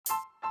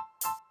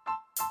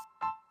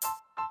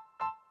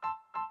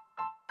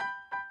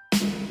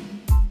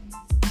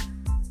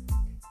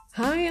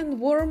and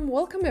warm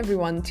welcome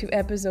everyone to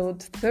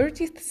episode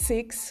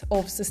 36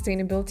 of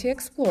Sustainability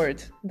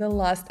Explored, the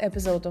last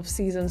episode of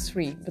season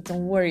 3. But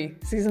don't worry,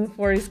 season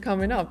 4 is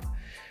coming up.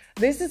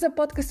 This is a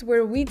podcast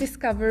where we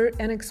discover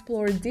and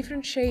explore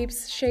different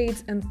shapes,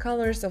 shades, and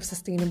colors of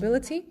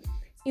sustainability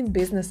in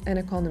business and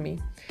economy.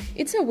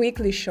 It's a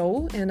weekly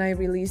show, and I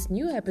release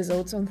new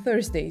episodes on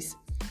Thursdays.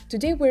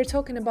 Today we're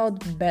talking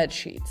about bed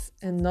sheets,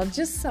 and not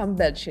just some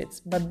bed sheets,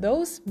 but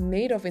those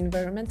made of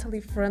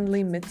environmentally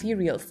friendly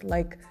materials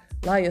like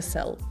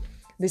lyocell.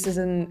 This is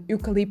an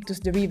eucalyptus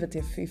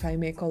derivative, if I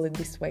may call it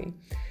this way.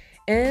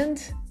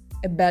 And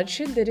a bed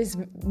sheet that is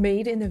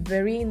made in a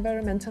very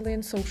environmentally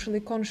and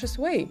socially conscious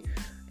way.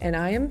 And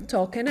I am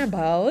talking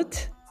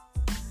about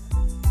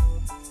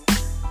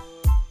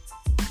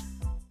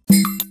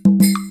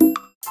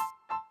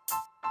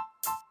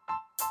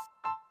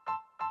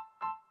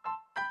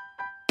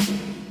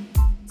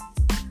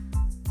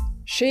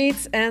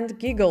Sheets and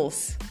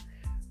Giggles.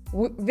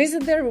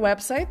 Visit their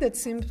website,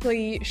 that's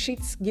simply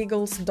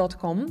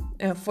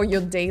sheetsgiggles.com, for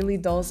your daily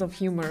dose of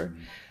humor.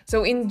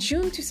 So in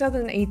June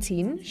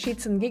 2018,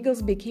 Sheets and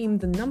Giggles became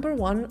the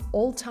 #1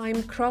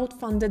 all-time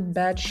crowd-funded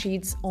bed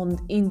sheets on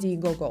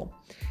Indiegogo.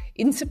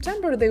 In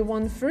September, they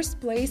won first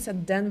place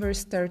at Denver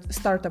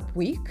Startup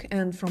Week,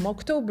 and from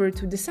October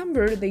to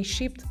December, they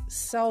shipped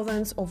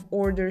thousands of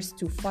orders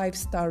to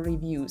 5-star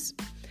reviews.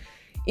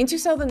 In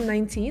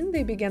 2019,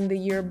 they began the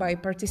year by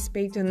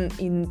participating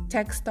in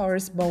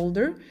Techstars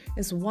Boulder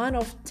as one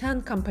of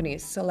 10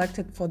 companies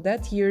selected for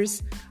that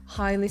year's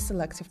highly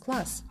selective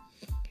class.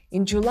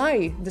 In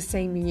July the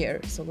same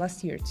year, so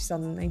last year,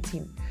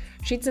 2019,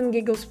 Sheets and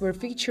Giggles were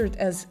featured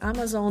as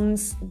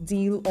Amazon's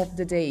Deal of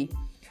the Day,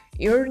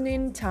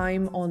 earning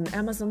time on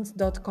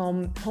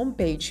Amazon.com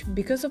homepage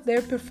because of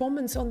their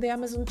performance on the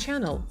Amazon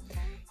channel.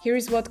 Here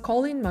is what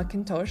Colin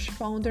McIntosh,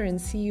 founder and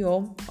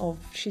CEO of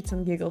Sheets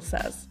and Giggles,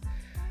 says.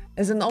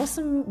 As an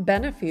awesome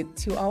benefit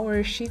to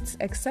our sheets'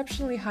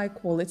 exceptionally high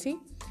quality,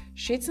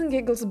 Sheets and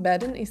Giggles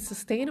bedding is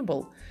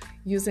sustainable,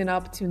 using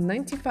up to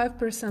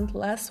 95%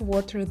 less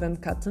water than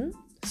cotton,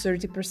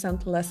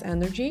 30% less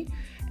energy,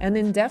 and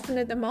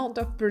indefinite amount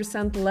of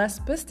percent less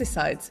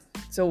pesticides,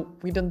 so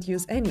we don't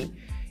use any.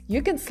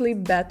 You can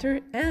sleep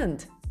better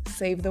and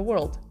save the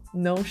world.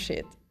 No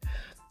shit.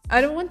 I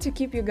don't want to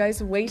keep you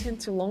guys waiting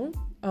too long.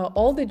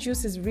 All the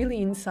juice is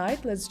really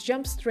inside. Let's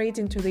jump straight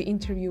into the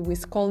interview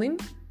with Colin.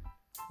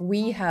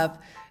 We have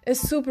a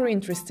super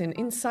interesting,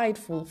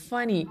 insightful,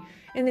 funny,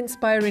 and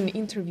inspiring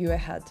interview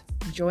ahead.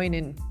 Join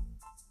in.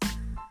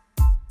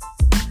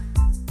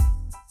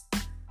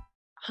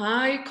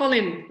 Hi,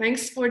 Colin.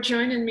 Thanks for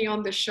joining me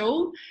on the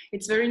show.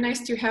 It's very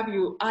nice to have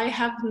you. I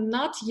have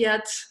not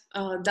yet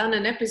done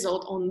an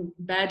episode on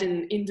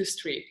bedding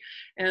industry.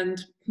 And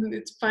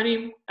it's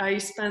funny, I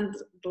spent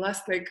the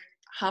last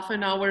half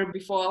an hour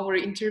before our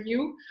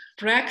interview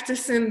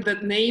practicing the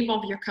name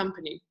of your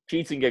company.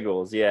 Sheets and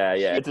Giggles, yeah.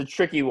 It's a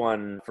tricky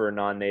one for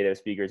non-native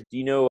speakers. Do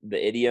you know the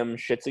idiom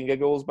shits and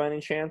giggles by any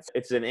chance?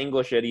 It's an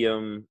English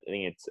idiom. I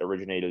think it's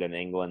originated in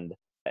England.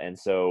 And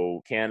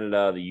so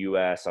Canada, the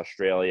US,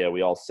 Australia,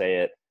 we all say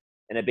it.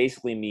 And it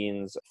basically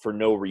means for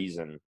no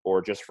reason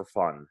or just for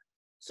fun.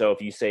 So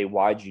if you say,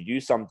 why'd you do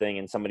something?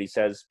 And somebody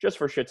says, just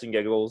for shits and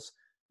giggles,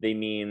 they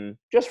mean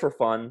just for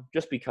fun,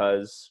 just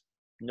because.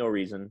 No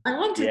reason. I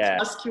wanted to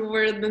ask you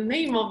where the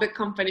name of the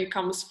company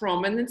comes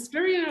from, and it's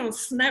very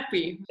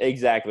snappy.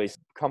 Exactly.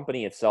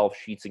 Company itself,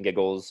 Sheets and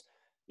Giggles,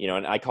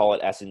 and I call it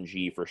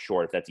S&G for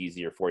short. If that's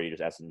easier for you,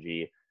 just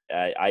S&G.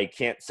 I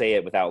can't say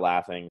it without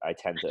laughing. I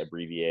tend to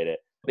abbreviate it.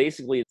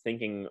 Basically,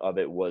 thinking of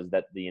it was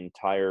that the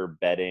entire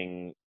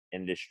bedding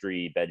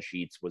industry, bed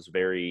sheets, was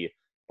very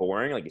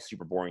boring, like a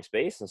super boring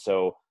space. And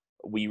so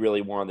we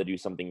really wanted to do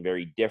something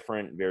very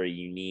different, very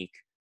unique.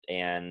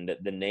 And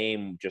the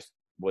name just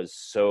was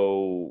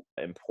so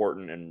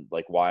important and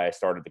why I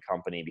started the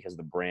company, because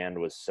the brand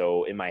was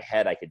so in my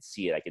head. I could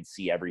see it. I could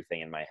see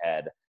everything in my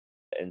head.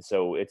 And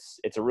so it's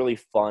a really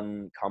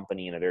fun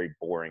company in a very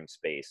boring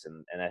space.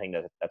 And I think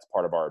that's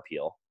part of our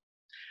appeal.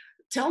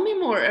 Tell me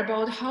more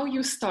about how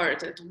you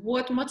started.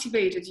 What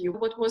motivated you?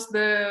 What was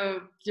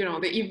the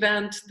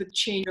event that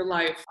changed your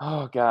life?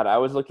 Oh God, I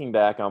was looking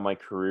back on my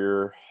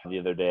career the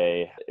other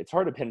day. It's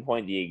hard to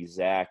pinpoint the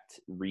exact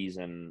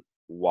reason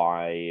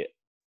why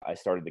I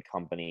started the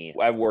company.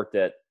 I've worked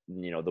at,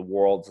 the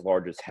world's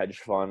largest hedge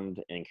fund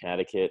in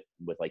Connecticut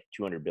with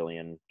 $200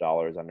 billion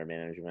under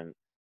management.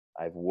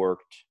 I've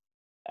worked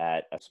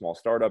at small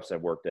startups.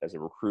 I've worked as a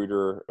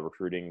recruiter,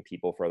 recruiting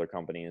people for other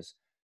companies.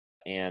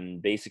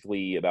 And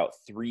basically about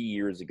 3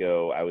 years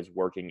ago, I was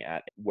working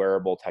at a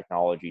wearable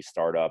technology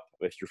startup.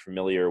 If you're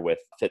familiar with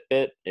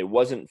Fitbit, it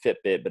wasn't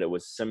Fitbit, but it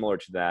was similar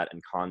to that in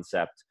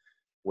concept,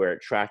 where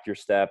it tracked your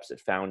steps, it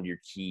found your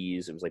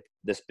keys. It was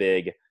this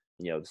big,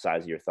 the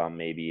size of your thumb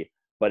maybe.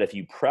 But if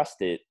you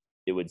pressed it,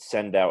 it would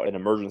send out an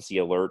emergency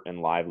alert and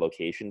live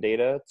location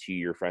data to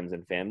your friends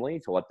and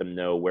family to let them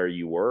know where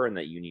you were and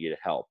that you needed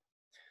help.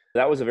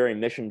 That was a very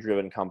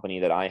mission-driven company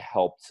that I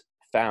helped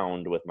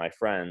found with my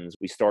friends.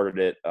 We started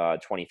it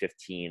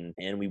 2015,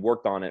 and we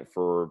worked on it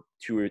for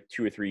two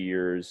or 3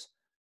 years.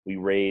 We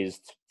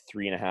raised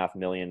 $3.5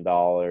 million.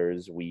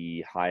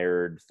 We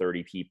hired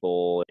 30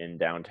 people in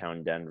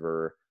downtown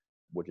Denver,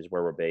 which is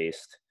where we're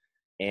based.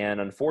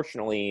 And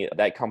unfortunately,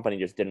 that company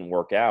just didn't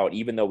work out,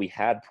 even though we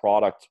had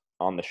product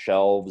on the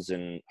shelves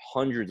in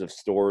hundreds of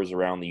stores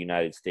around the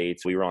United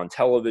States. We were on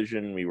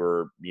television. We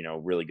were,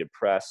 really good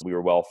press. We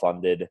were well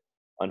funded.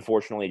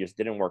 Unfortunately, it just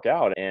didn't work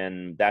out.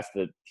 And that's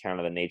the kind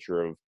of the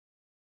nature of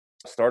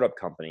startup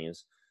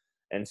companies.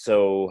 And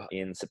so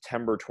in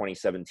September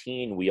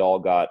 2017, we all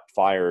got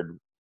fired,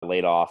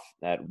 laid off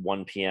at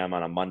 1 p.m.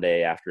 on a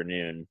Monday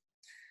afternoon.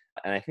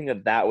 And I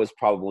think that was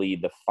probably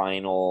the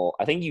final.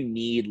 I think you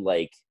need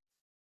like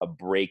a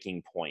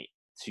breaking point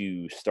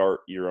to start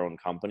your own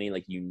company.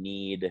 Like you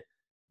need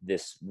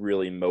this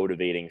really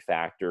motivating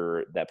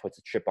factor that puts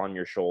a chip on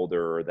your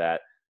shoulder, or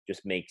that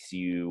just makes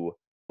you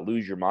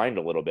lose your mind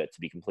a little bit,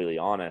 to be completely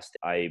honest.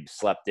 I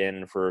slept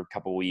in for a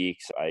couple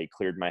weeks. I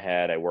cleared my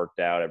head. I worked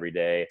out every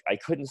day. I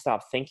couldn't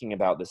stop thinking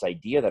about this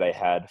idea that I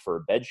had for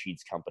a bed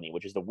sheets company,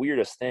 which is the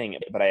weirdest thing.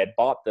 But I had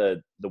bought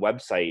the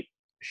website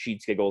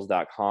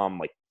sheetsgiggles.com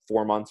like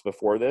 4 months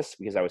before this,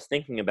 because I was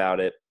thinking about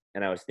it,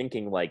 and I was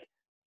thinking like,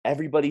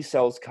 everybody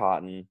sells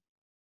cotton,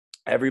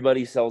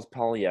 everybody sells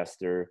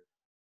polyester.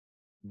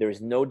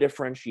 There's no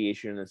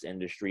differentiation in this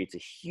industry. It's a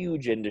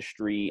huge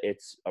industry.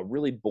 It's a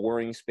really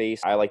boring space.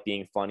 I like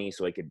being funny,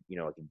 so I could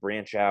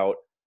branch out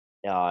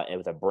and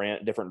with a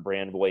different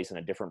brand voice and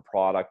a different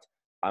product.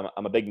 I'm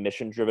a big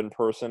mission-driven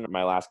person.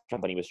 My last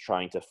company was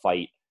trying to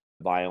fight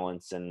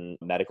violence and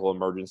medical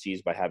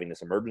emergencies by having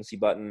this emergency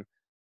button.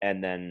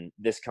 And then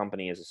this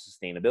company is a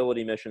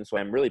sustainability mission. So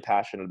I'm really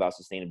passionate about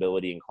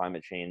sustainability and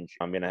climate change.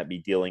 I'm going to be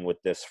dealing with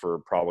this for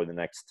probably the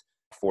next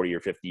 40 or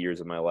 50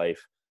 years of my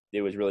life.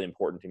 It was really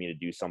important to me to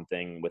do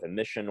something with a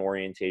mission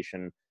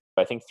orientation.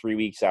 I think 3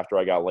 weeks after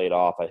I got laid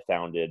off, I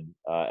founded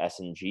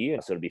S&G.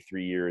 So it'll be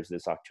 3 years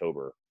this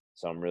October.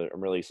 So I'm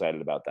really excited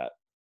about that.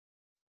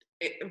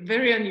 A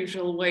very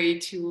unusual way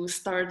to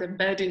start a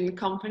bedding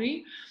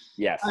company.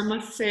 Yes. I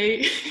must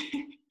say.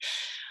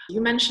 You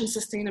mentioned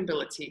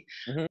sustainability.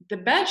 Mm-hmm. The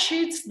bed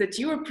sheets that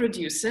you are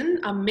producing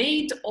are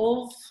made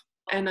of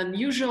an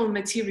unusual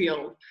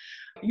material,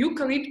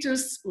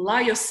 eucalyptus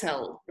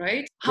lyocell,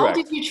 right? How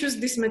did you choose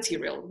this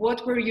material?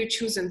 What were you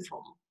choosing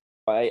from?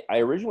 I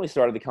originally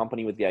started the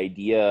company with the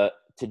idea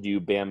to do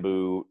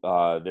bamboo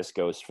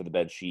viscose for the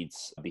bed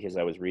sheets, because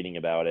I was reading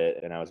about it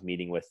and I was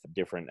meeting with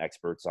different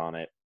experts on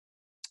it.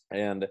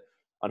 And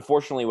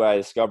unfortunately, what I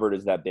discovered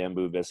is that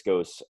bamboo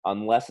viscose,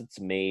 unless it's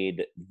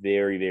made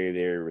very, very,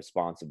 very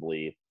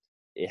responsibly,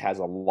 it has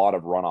a lot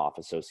of runoff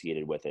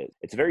associated with it.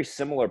 It's a very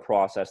similar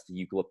process to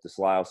eucalyptus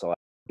lyocell.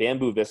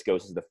 Bamboo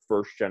viscose is the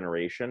first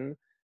generation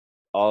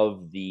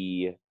of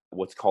the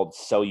what's called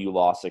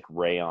cellulosic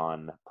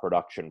rayon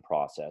production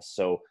process.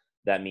 So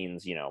that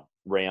means,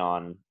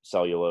 rayon,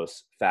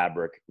 cellulose,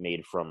 fabric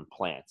made from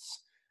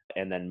plants.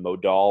 And then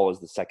modal is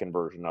the second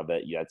version of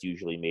it. It's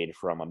usually made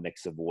from a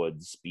mix of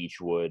woods,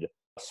 beechwood,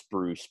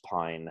 spruce,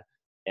 pine.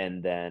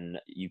 And then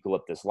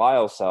eucalyptus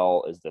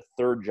lyocell is the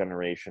third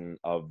generation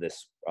of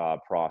this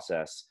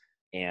process.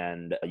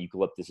 And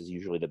eucalyptus is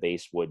usually the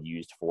base wood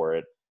used for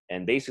it.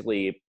 And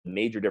basically, the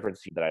major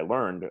difference that I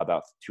learned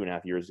about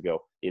 2.5 years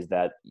ago is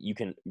that you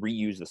can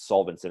reuse the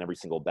solvents in every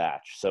single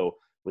batch. So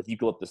with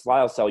eucalyptus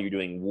lyocell, you're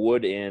doing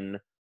wood in,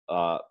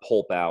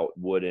 pulp out,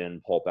 wood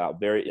in, pulp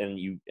out, and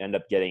you end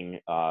up getting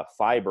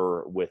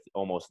fiber with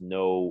almost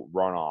no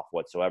runoff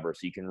whatsoever.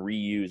 So you can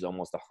reuse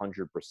almost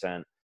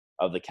 100%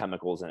 of the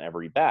chemicals in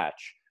every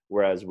batch.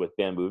 Whereas with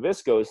bamboo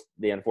viscose,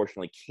 they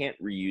unfortunately can't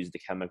reuse the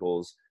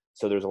chemicals.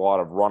 So there's a lot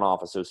of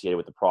runoff associated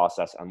with the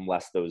process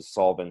unless those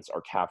solvents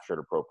are captured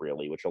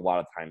appropriately, which a lot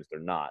of times they're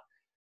not.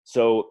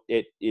 So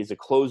it is a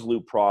closed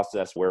loop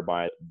process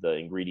whereby the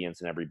ingredients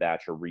in every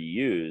batch are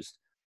reused.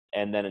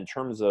 And then in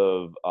terms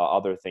of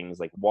other things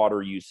like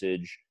water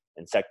usage,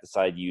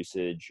 insecticide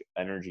usage,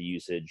 energy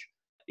usage,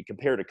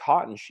 compared to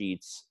cotton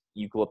sheets,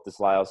 eucalyptus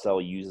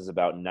lyocell uses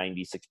about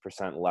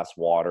 96% less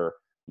water,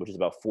 which is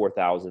about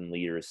 4,000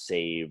 liters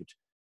saved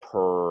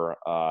per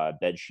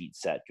bed sheet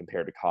set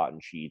compared to cotton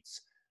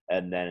sheets.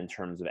 And then in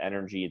terms of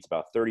energy, it's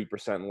about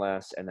 30%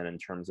 less. And then in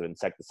terms of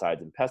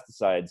insecticides and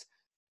pesticides,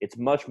 it's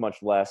much, much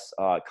less.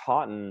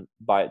 Cotton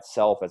by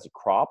itself as a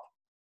crop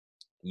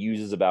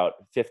uses about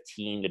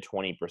 15 to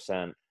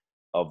 20%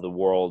 of the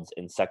world's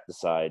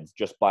insecticides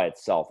just by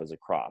itself as a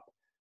crop.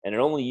 And it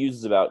only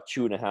uses about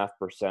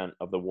 2.5%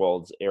 of the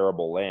world's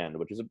arable land,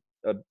 which is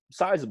a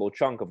sizable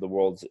chunk of the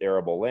world's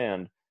arable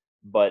land,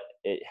 but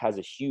it has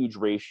a huge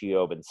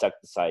ratio of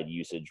insecticide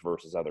usage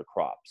versus other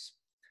crops.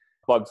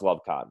 Bugs love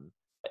cotton.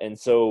 And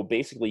so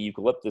basically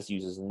eucalyptus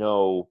uses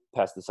no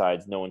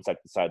pesticides, no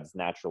insecticides,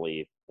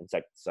 naturally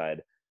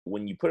insecticide.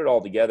 When you put it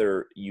all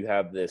together, you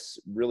have this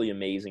really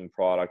amazing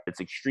product. It's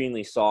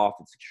extremely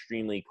soft. It's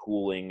extremely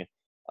cooling.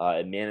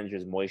 It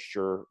manages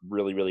moisture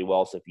really, really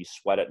well. So if you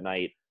sweat at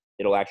night,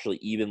 it'll actually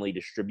evenly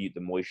distribute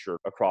the moisture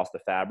across the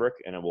fabric,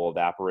 and it will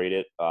evaporate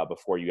it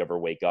before you ever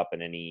wake up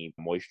in any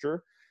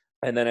moisture.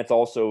 And then it's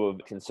also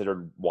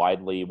considered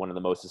widely one of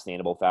the most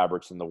sustainable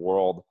fabrics in the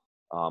world,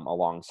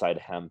 alongside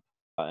hemp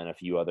and a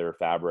few other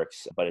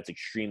fabrics, but it's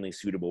extremely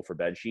suitable for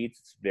bed sheets.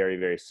 It's very,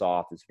 very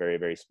soft. It's very,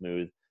 very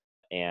smooth.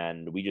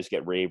 And we just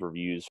get rave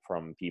reviews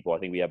from people. I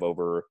think we have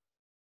over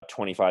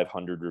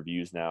 2,500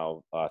 reviews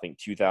now. I think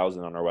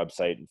 2,000 on our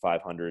website and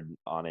 500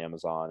 on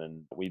Amazon.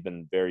 And we've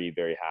been very,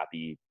 very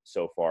happy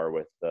so far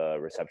with the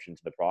reception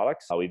to the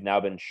products. We've now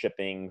been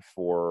shipping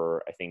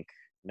for, I think,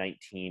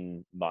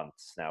 19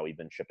 months now. We've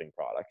been shipping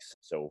products.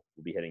 So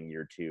we'll be hitting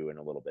year 2 in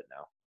a little bit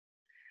now.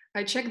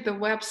 I checked the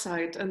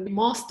website and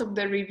most of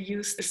the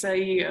reviews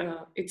say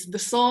it's the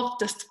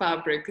softest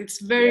fabric.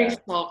 It's very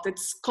soft.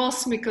 It's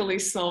cosmically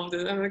soft.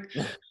 And I'm like,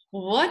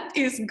 what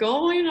is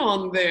going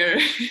on there?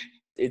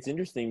 It's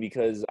interesting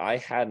because I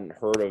hadn't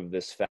heard of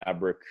this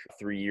fabric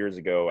 3 years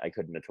ago. I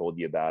couldn't have told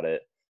you about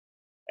it.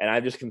 And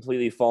I've just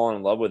completely fallen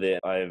in love with it.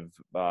 I've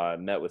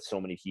met with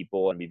so many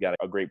people, and we've got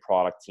a great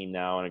product team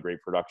now and a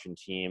great production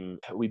team.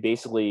 We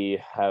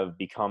basically have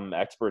become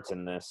experts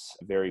in this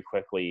very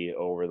quickly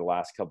over the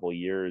last couple of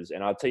years.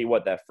 And I'll tell you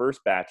what, that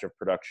first batch of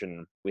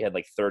production, we had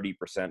like 30%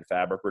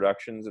 fabric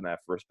reductions in that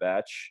first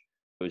batch.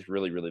 It was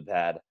really, really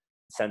bad.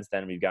 Since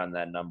then, we've gotten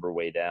that number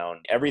way down.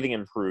 Everything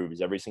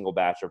improves. Every single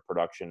batch of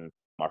production,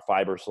 our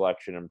fiber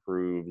selection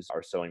improves,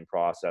 our sewing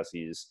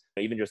processes,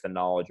 even just the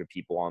knowledge of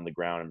people on the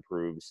ground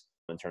improves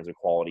in terms of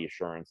quality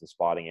assurance and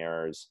spotting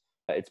errors.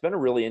 It's been a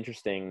really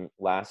interesting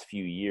last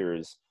few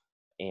years,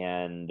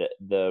 and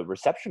the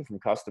reception from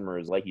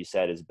customers, like you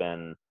said, has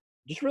been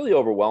just really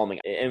overwhelming.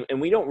 And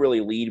we don't really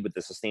lead with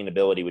the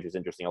sustainability, which is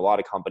interesting. A lot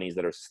of companies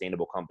that are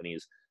sustainable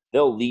companies,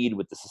 they'll lead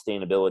with the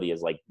sustainability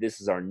as like, this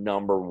is our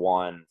number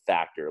one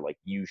factor. Like,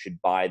 you should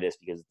buy this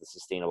because it's the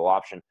sustainable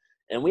option.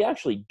 And we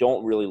actually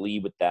don't really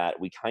lead with that.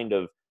 We kind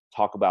of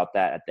talk about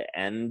that at the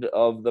end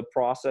of the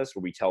process,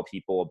 where we tell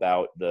people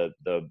about the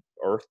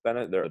earth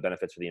benefit, the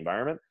benefits for the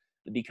environment.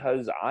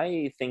 Because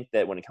I think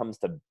that when it comes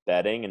to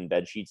bedding and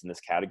bed sheets in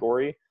this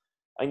category,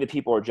 I think that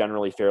people are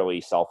generally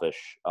fairly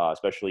selfish,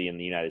 especially in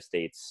the United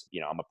States.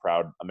 You know, I'm a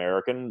proud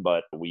American,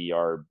 but we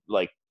are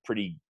like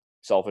pretty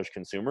selfish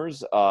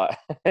consumers.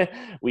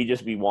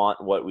 We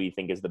want what we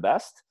think is the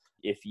best.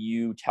 If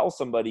you tell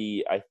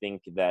somebody, I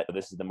think, that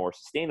this is the more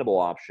sustainable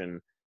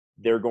option,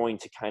 they're going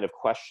to kind of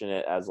question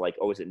it as like,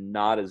 oh, is it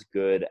not as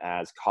good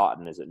as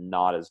cotton? Is it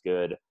not as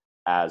good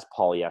as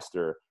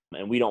polyester?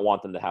 And we don't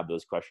want them to have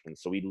those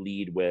questions. So we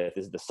lead with,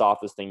 this is the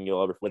softest thing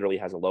you'll ever, literally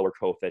has a lower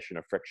coefficient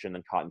of friction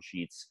than cotton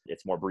sheets.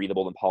 It's more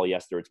breathable than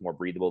polyester. It's more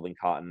breathable than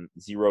cotton.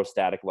 Zero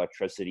static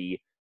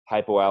electricity,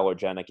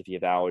 hypoallergenic if you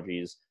have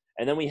allergies.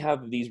 And then we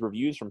have these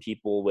reviews from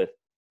people with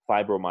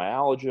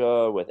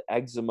fibromyalgia, with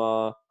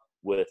eczema,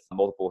 with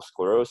multiple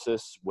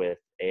sclerosis, with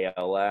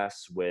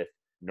ALS, with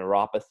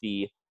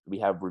neuropathy. We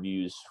have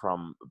reviews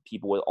from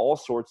people with all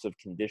sorts of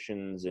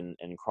conditions and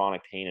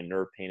chronic pain and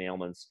nerve pain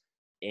ailments.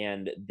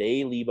 And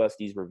they leave us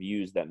these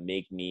reviews that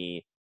make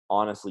me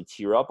honestly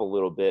tear up a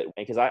little bit,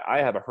 because I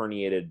have a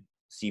herniated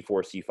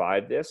C4,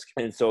 C5 disc.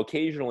 And so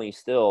occasionally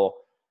still,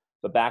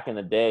 but back in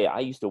the day, I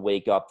used to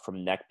wake up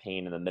from neck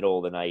pain in the middle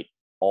of the night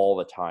all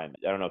the time.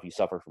 I don't know if you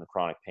suffer from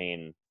chronic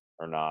pain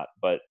or not,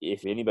 but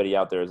if anybody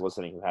out there is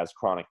listening who has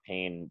chronic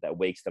pain that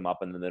wakes them up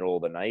in the middle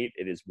of the night,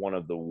 it is one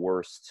of the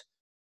worst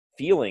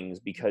feelings,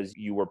 because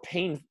you were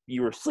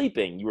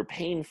sleeping, you were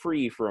pain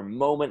free for a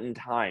moment in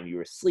time, you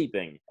were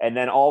sleeping, and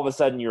then all of a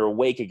sudden you're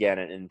awake again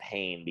and in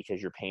pain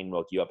because your pain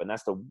woke you up. And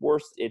that's the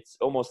worst. It's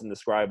almost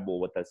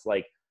indescribable what that's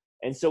like.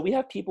 And so we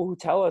have people who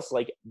tell us,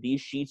 like, these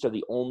sheets are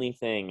the only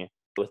thing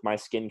with my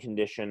skin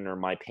condition or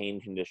my pain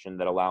condition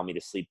that allow me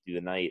to sleep through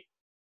the night.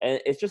 And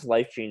it's just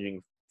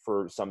life-changing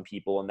for some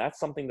people. And that's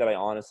something that I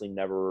honestly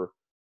never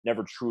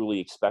truly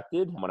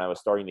expected. When I was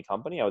starting the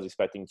company, I was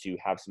expecting to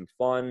have some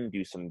fun,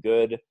 do some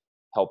good,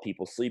 help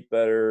people sleep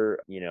better,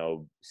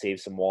 save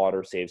some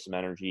water, save some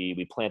energy.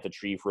 We plant a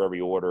tree for every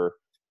order.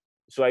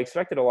 So I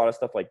expected a lot of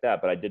stuff like that,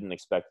 but I didn't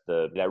expect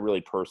that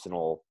really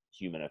personal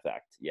human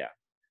effect. Yeah.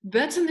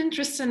 That's an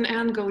interesting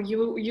angle.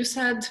 You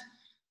said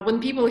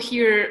when people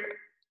hear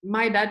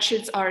my bed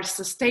sheets are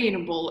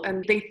sustainable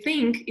and they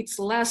think it's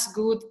less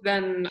good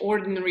than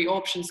ordinary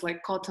options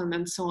like cotton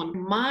and so on.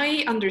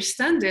 My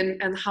understanding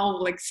and how,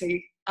 like,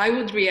 say, I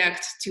would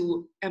react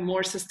to a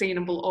more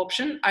sustainable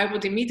option, I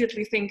would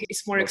immediately think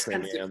it's more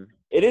expensive. Premium.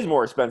 It is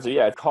more expensive.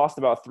 Yeah. It costs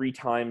about 3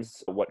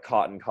 times what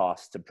cotton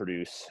costs to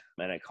produce,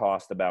 and it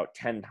costs about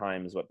 10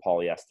 times what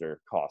polyester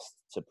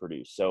costs to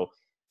produce. So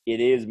it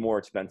is more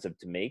expensive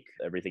to make,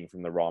 everything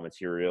from the raw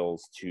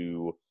materials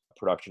to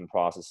production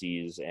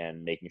processes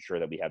and making sure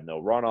that we have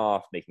no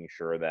runoff, making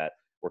sure that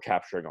we're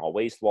capturing all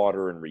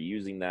wastewater and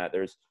reusing that.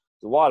 There's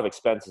a lot of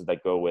expenses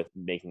that go with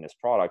making this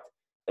product.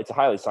 It's a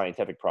highly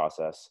scientific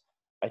process.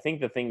 I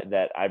think the thing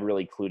that I've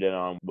really clued in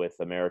on with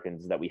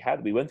Americans is that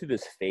we went through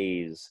this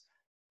phase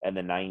in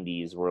the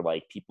 90s where,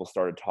 like, people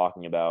started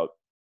talking about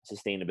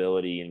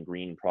sustainability and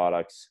green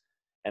products.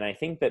 And I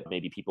think that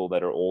maybe people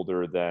that are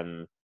older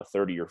than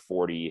 30 or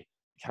 40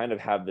 kind of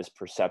have this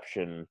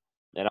perception,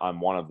 and I'm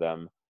one of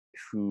them,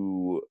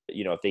 who,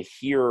 if they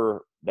hear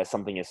that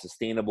something is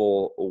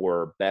sustainable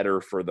or better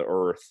for the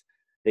earth,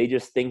 they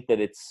just think that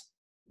it's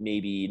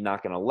maybe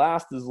not going to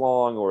last as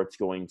long, or it's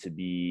going to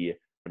be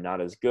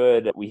not as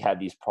good. We had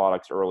these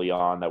products early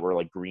on that were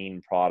like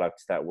green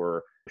products that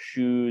were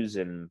shoes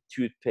and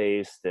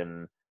toothpaste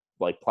and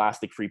like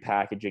plastic free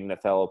packaging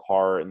that fell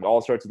apart and all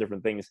sorts of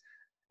different things.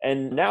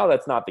 And now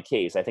that's not the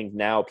case. I think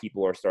now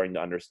people are starting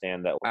to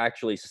understand that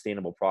actually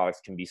sustainable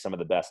products can be some of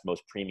the best,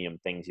 most premium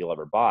things you'll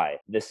ever buy.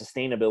 The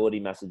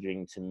sustainability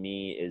messaging to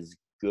me is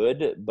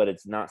good, but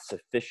it's not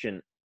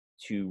sufficient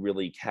to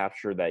really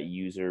capture that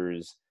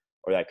user's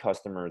or that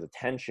customer's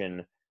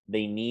attention.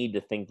 They need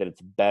to think that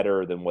it's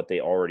better than what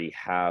they already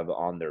have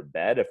on their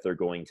bed if they're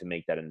going to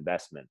make that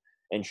investment.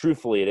 And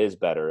truthfully, it is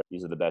better.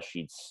 These are the best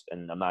sheets,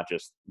 and I'm not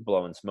just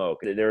blowing smoke.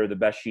 They're the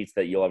best sheets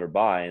that you'll ever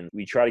buy, and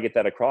we try to get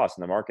that across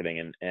in the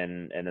marketing.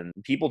 And then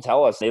people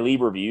tell us, they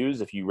leave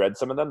reviews. If you read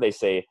some of them, they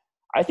say,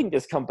 I think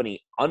this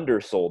company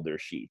undersold their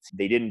sheets.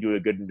 They didn't do a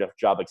good enough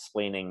job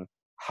explaining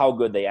how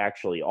good they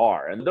actually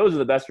are. And those are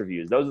the best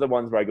reviews. Those are the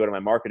ones where I go to my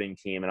marketing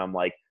team and I'm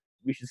like,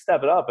 we should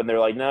step it up. And they're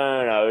like,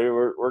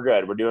 no, we're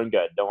good. We're doing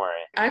good. Don't worry.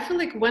 I feel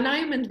like when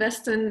I'm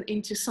investing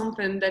into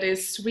something that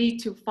is 3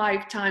 to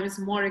 5 times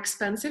more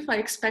expensive, I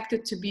expect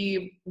it to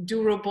be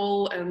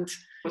durable and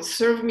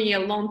serve me a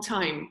long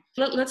time.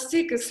 Let's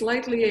take a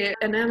slightly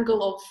an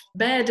angle of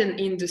bedding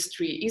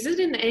industry. Is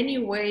it in any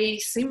way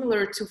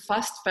similar to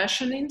fast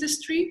fashion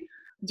industry?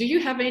 Do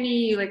you have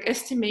any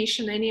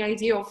estimation, any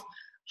idea of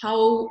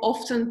how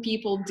often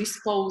people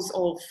dispose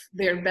of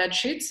their bed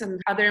sheets, and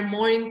are they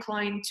more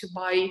inclined to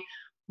buy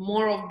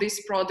more of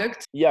this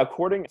product? Yeah,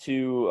 according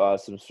to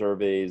some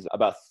surveys,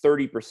 about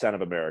 30%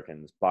 of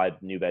Americans buy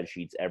new bed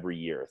sheets every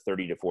year,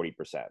 30 to 40%.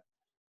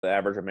 The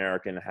average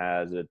American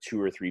has a 2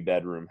 or 3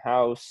 bedroom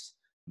house.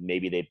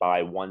 Maybe they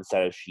buy one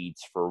set of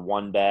sheets for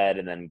one bed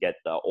and then get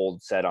the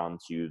old set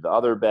onto the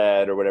other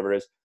bed or whatever it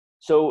is.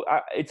 So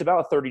it's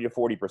about 30 to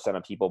 40%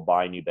 of people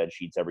buy new bed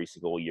sheets every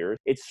single year.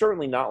 It's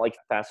certainly not like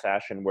fast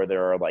fashion where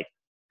there are like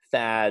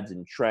fads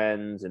and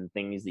trends and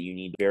things that you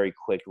need very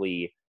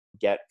quickly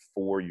get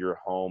for your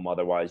home.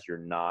 Otherwise, you're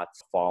not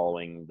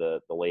following the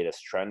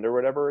latest trend or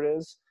whatever it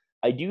is.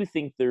 I do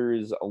think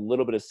there's a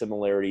little bit of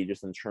similarity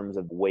just in terms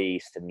of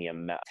waste and the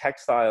amount.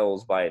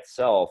 Textiles by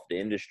itself, the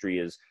industry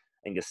is, I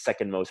think, the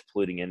second most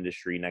polluting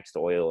industry next to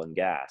oil and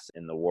gas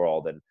in the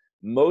world. And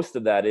most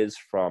of that is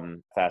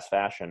from fast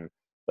fashion.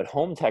 But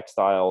home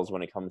textiles,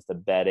 when it comes to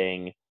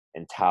bedding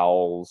and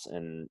towels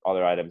and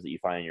other items that you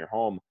find in your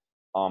home,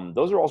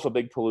 those are also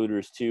big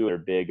polluters too. They're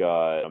big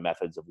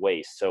methods of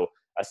waste. So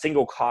a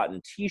single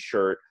cotton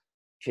t-shirt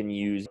can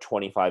use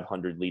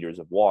 2,500 liters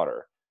of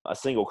water. A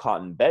single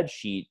cotton bed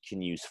sheet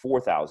can use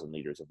 4,000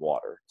 liters of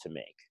water to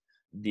make.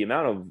 The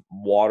amount of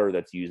water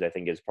that's used, I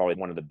think, is probably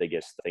one of the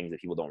biggest things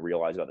that people don't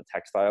realize about the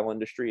textile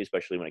industry,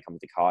 especially when it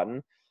comes to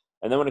cotton.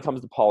 And then when it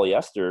comes to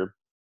polyester,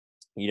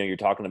 you're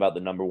talking about the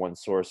number one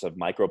source of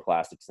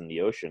microplastics in the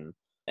ocean,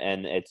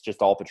 and it's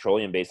just all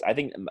petroleum based. I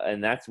think,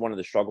 and that's one of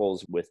the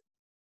struggles with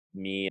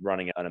me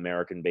running an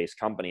American based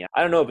company.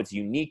 I don't know if it's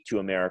unique to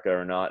America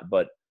or not,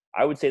 but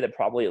I would say that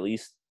probably at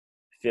least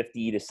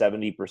 50 to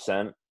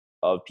 70%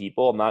 of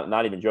people, I'm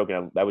not even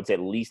joking, I would say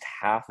at least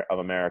half of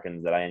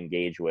Americans that I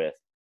engage with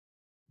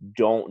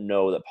don't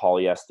know that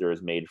polyester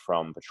is made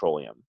from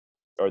petroleum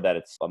or that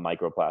it's a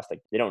microplastic.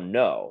 They don't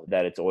know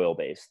that it's oil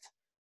based.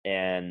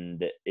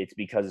 And it's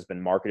because it's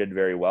been marketed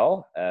very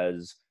well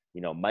as,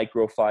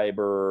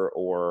 microfiber,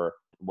 or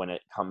when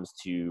it comes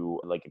to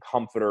like a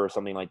comforter or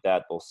something like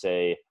that, they'll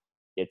say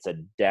it's a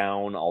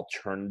down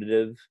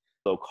alternative.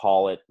 They'll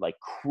call it like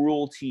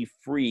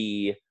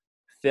cruelty-free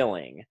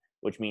filling,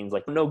 which means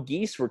like no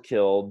geese were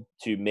killed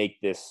to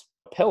make this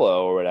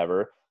pillow or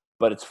whatever,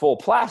 but it's full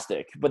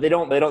plastic. But they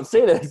don't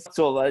say that.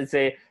 So let's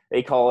say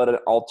they call it an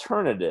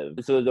alternative.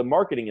 So the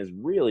marketing is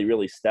really,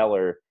 really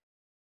stellar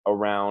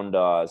around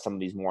some of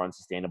these more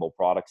unsustainable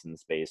products in the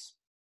space.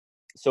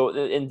 So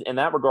in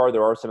that regard,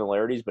 there are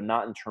similarities, but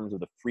not in terms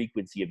of the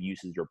frequency of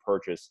usage or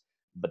purchase,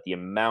 but the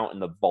amount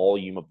and the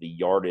volume of the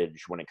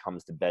yardage when it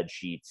comes to bed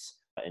sheets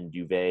and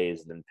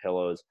duvets and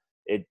pillows.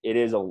 It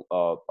is a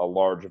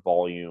large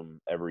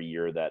volume every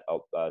year that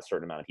a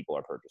certain amount of people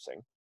are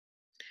purchasing.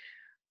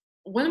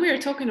 When we are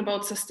talking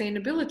about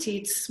sustainability,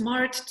 it's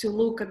smart to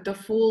look at the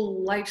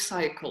full life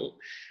cycle.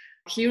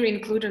 Here,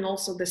 including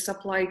also the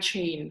supply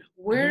chain.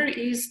 Where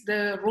is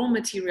the raw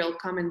material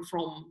coming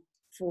from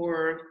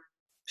for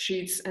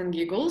Sheets and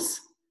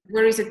Giggles?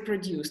 Where is it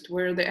produced?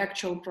 Where the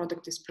actual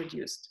product is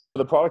produced?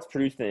 The product's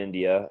produced in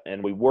India,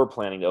 and we were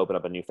planning to open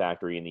up a new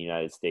factory in the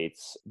United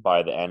States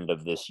by the end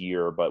of this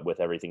year, but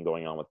with everything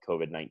going on with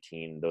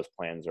COVID-19, those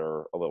plans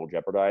are a little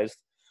jeopardized.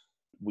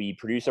 We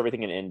produce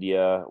everything in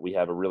India. We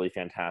have a really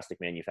fantastic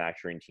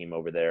manufacturing team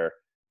over there.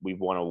 We've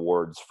won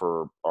awards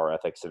for our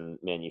ethics in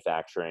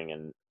manufacturing,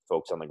 and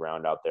folks on the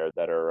ground out there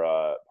that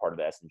are part of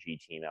the S&G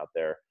team out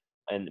there.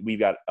 And we've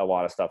got a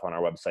lot of stuff on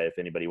our website. If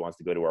anybody wants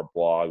to go to our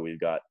blog, we've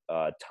got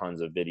tons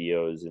of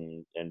videos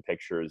and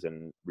pictures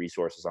and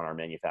resources on our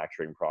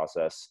manufacturing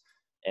process.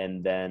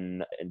 And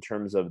then in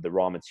terms of the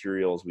raw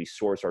materials, we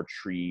source our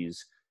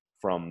trees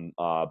from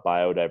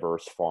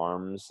biodiverse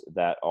farms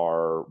that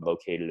are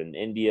located in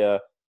India.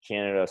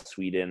 Canada,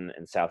 Sweden,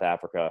 and South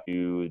Africa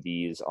do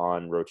these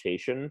on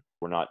rotation.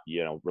 We're not,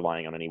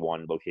 relying on any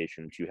one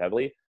location too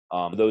heavily.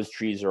 Those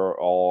trees are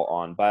all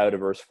on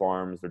biodiverse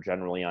farms. They're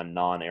generally on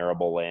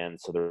non-arable land,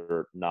 so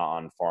they're not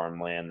on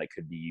farmland that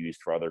could be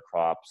used for other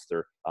crops.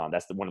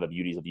 That's one of the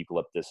beauties of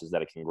eucalyptus, is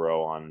that it can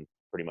grow on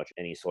pretty much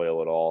any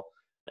soil at all.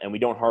 And we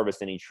don't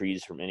harvest any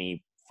trees from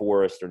any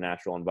forest or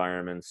natural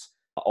environments.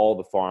 All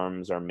the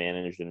farms are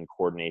managed in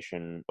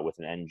coordination with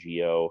an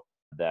NGO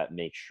that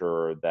makes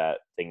sure that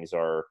things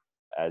are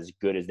as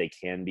good as they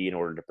can be in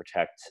order to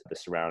protect the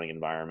surrounding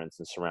environments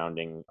and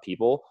surrounding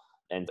people.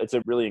 And it's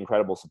a really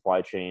incredible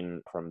supply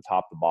chain from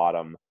top to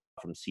bottom,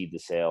 from seed to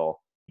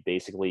sale.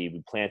 Basically,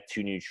 we plant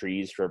 2 new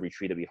trees for every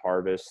tree that we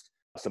harvest.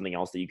 Something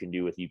else that you can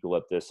do with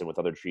eucalyptus and with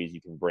other trees,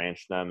 you can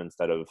branch them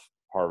instead of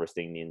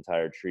harvesting the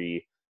entire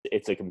tree.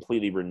 It's a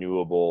completely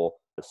renewable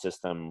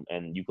system,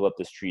 and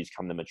eucalyptus trees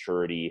come to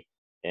maturity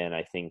in,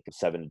 I think,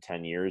 7 to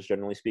 10 years,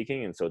 generally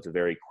speaking. And so it's a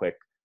very quick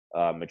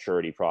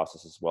maturity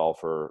process as well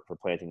for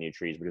planting new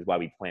trees, which is why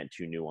we plant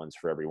 2 new ones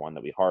for every one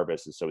that we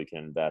harvest, is so we can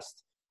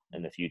invest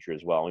in the future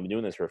as well. We've been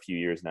doing this for a few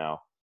years now.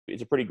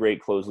 It's a pretty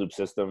great closed loop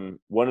system.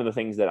 One of the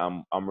things that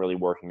I'm really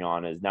working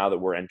on is, now that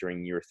we're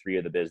entering year 3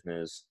 of the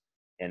business,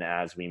 and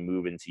as we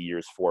move into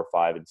years 4,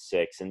 5, and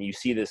 6, and you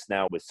see this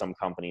now with some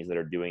companies that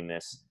are doing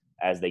this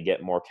as they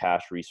get more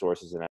cash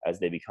resources and as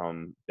they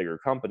become bigger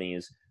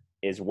companies,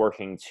 is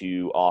working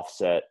to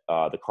offset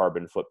the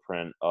carbon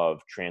footprint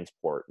of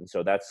transport. And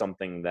so that's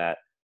something that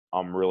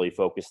I'm really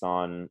focused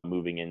on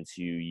moving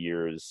into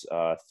years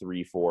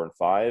 3, 4, and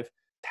 5.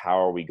 How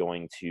are we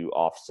going to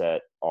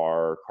offset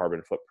our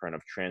carbon footprint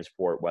of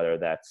transport, whether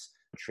that's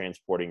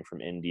transporting from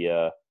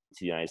India to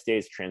the United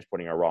States,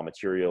 transporting our raw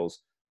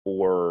materials,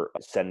 or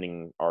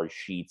sending our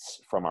sheets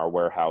from our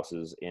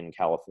warehouses in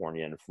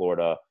California and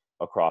Florida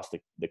across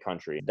the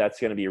country. That's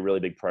going to be a really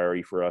big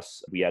priority for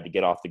us. We had to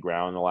get off the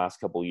ground the last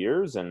couple of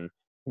years, and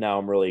now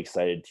I'm really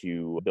excited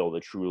to build a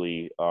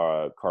truly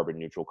carbon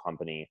neutral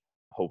company,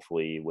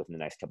 hopefully within the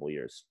next couple of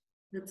years.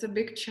 It's a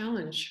big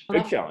challenge.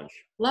 Big challenge.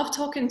 Love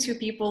talking to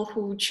people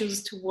who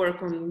choose to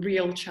work on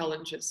real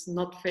challenges,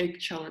 not fake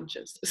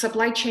challenges.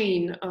 Supply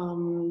chain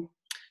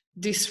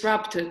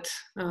disrupted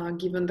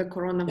given the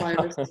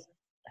coronavirus.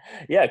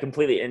 Yeah,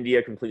 completely.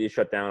 India completely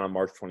shut down on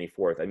March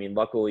 24th. I mean,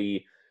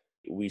 luckily,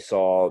 we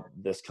saw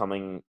this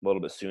coming a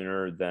little bit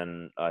sooner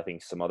than I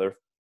think some other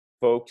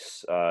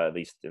folks, at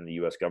least in the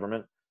US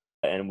government.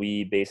 And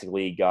we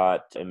basically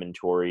got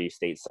inventory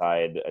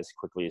stateside as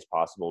quickly as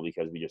possible,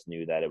 because we just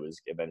knew that it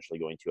was eventually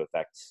going to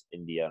affect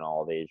India and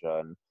all of Asia.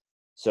 And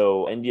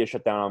so India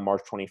shut down on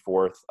March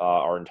 24th.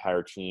 Our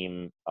entire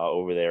team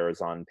over there is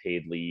on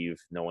paid leave.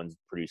 No one's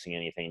producing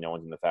anything. No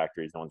one's in the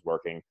factories. No one's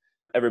working.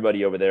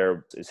 Everybody over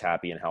there is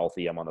happy and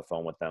healthy. I'm on the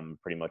phone with them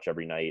pretty much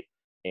every night.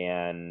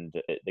 And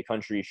the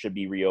country should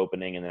be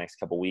reopening in the next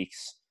couple of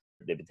weeks.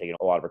 They've been taking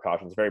a lot of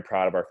precautions. Very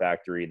proud of our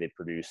factory. They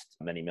produced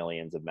many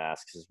millions of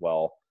masks as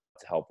well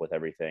to help with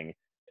everything.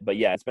 But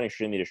yeah, it's been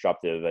extremely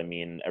disruptive. I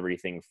mean,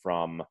 everything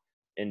from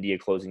India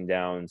closing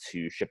down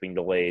to shipping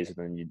delays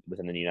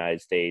within the United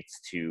States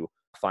to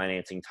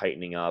financing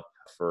tightening up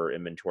for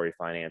inventory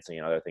financing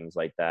and other things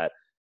like that.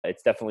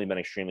 It's definitely been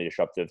extremely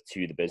disruptive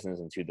to the business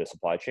and to the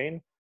supply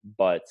chain,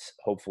 but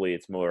hopefully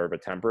it's more of a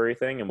temporary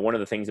thing. And one of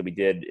the things that we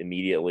did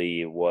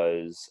immediately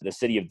was the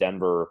city of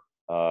Denver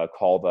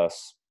called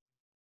us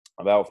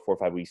about 4 or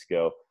 5 weeks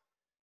ago.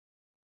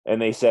 And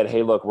they said,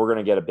 hey, look, we're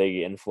going to get a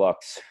big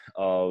influx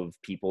of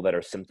people that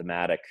are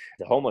symptomatic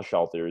to homeless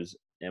shelters,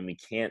 and we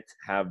can't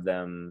have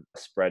them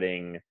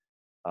spreading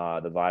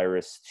the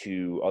virus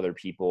to other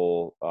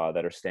people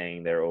that are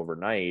staying there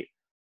overnight.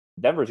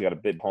 Denver's got a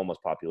big homeless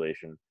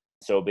population.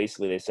 So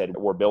basically they said,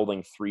 we're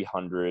building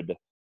 300,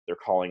 they're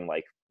calling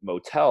like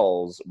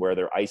motels, where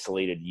they're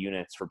isolated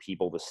units for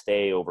people to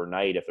stay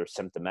overnight if they're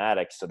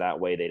symptomatic, so that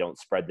way they don't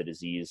spread the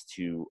disease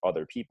to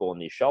other people in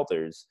these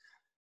shelters.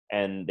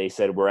 And they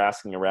said, we're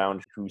asking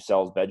around who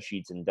sells bed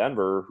sheets in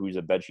Denver, who's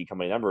a bed sheet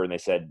company in Denver. And they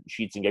said,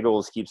 Sheets and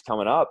Giggles keeps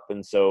coming up.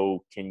 And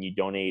so can you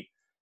donate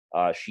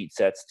sheet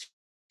sets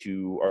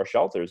to our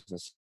shelters? And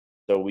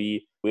so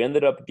we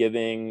ended up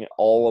giving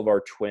all of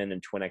our Twin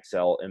and Twin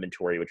XL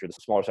inventory, which are the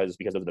smaller sizes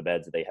because of the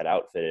beds that they had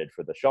outfitted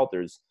for the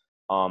shelters.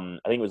 I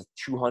think it was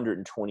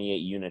 228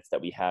 units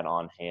that we had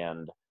on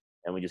hand,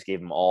 and we just gave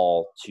them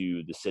all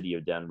to the city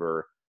of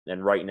Denver.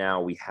 And right now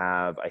we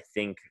have, I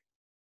think,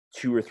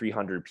 200 or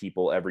 300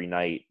 people every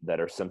night that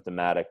are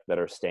symptomatic that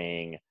are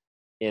staying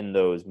in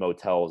those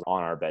motels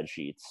on our bed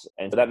sheets.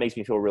 And so that makes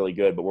me feel really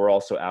good, but we're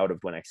also out of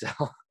Twin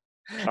XL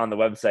on the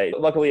website.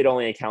 Luckily, it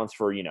only accounts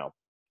for, 2%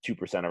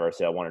 of our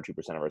sale, 1 or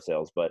 2% of our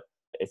sales, but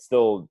it's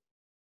still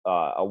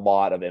a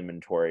lot of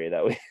inventory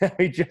that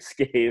we just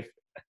gave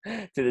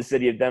to the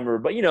city of Denver.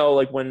 But,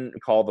 like when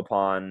called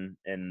upon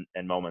in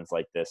moments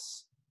like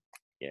this,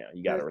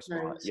 you got to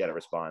respond. Nice. You got to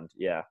respond.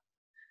 Yeah.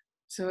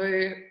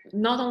 So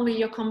not only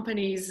your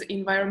company is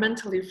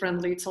environmentally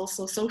friendly, it's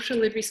also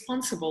socially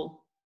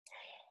responsible.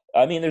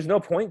 I mean, there's no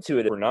point to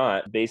it if we're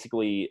not.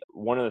 Basically,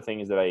 one of the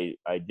things that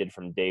I did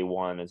from day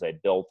one is I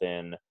built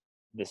in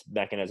this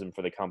mechanism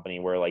for the company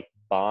where like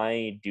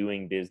by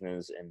doing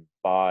business and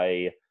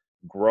by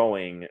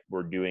growing,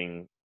 we're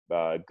doing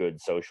good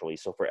socially.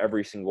 So for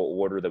every single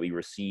order that we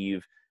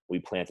receive, we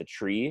plant a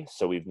tree.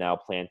 So we've now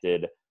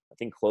planted, I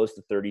think, close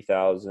to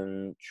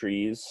 30,000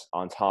 trees.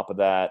 On top of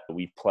that,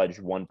 we've pledged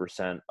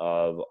 1%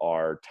 of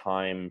our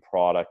time,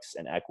 products,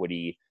 and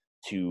equity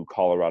to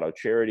Colorado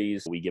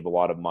charities. We give a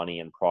lot of money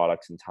and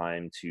products and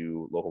time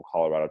to local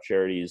Colorado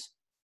charities.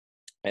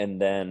 And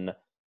then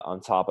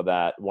on top of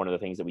that, one of the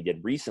things that we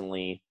did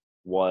recently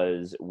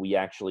was we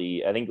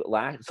actually, I think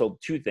so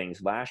two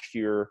things. Last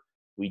year,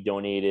 we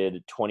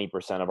donated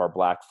 20% of our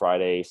Black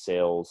Friday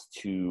sales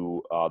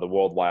to the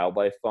World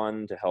Wildlife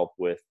Fund to help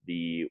with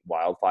the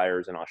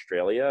wildfires in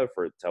Australia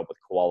to help with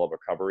koala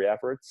recovery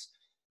efforts.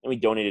 And we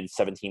donated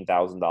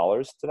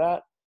 $17,000 to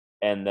that.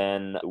 And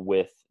then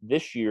with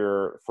this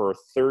year, for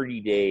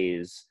 30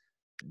 days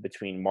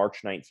between March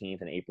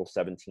 19th and April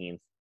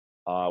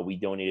 17th, we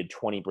donated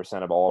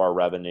 20% of all our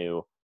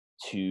revenue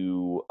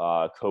to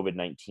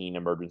COVID-19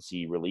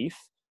 emergency relief.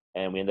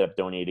 And we ended up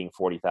donating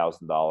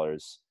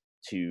 $40,000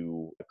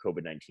 to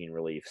COVID-19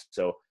 relief.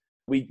 So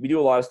we do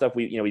a lot of stuff.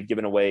 We've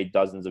given away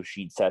dozens of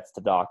sheet sets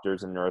to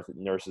doctors and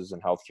nurses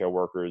and healthcare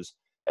workers.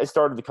 I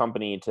started the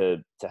company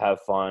to have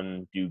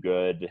fun, do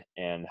good,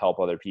 and help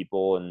other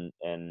people.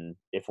 And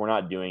if we're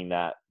not doing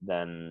that,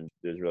 then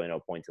there's really no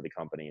point to the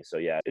company. So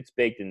yeah, it's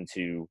baked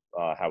into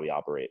how we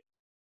operate.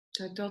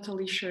 I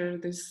totally share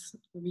this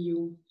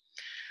view.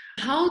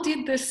 How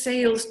did the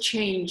sales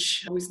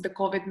change with the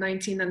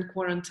COVID-19 and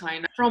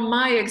quarantine? From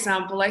my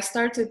example, I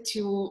started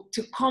to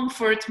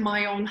comfort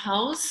my own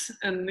house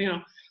and,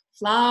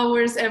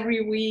 flowers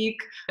every week,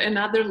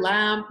 another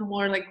lamp,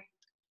 more like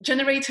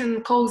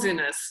generating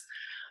coziness.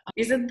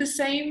 Is it the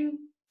same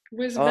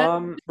with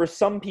Ben? For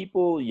some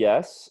people,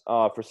 yes.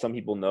 For some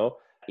people, no.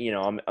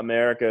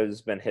 America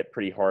has been hit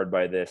pretty hard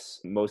by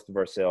this. Most of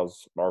our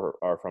sales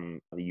are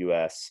from the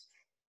US.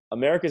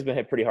 America's been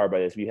hit pretty hard by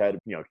this. We had,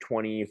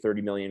 20,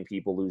 30 million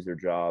people lose their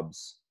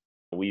jobs.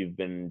 We've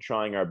been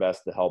trying our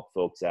best to help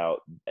folks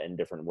out in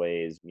different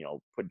ways,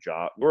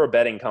 we're a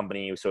betting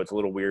company, so it's a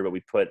little weird, but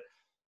we put,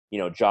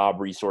 job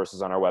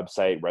resources on our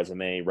website,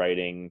 resume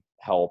writing,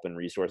 help and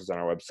resources on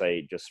our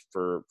website just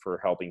for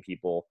helping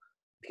people,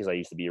 because I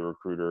used to be a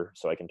recruiter,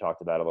 so I can talk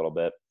to that a little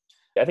bit.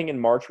 I think in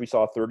March, we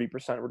saw a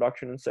 30%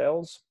 reduction in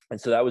sales. And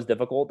so that was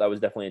difficult. That was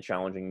definitely a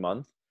challenging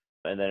month.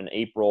 And then in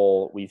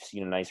April, we've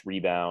seen a nice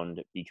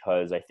rebound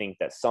because I think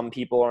that some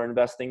people are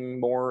investing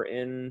more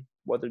in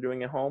what they're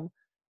doing at home.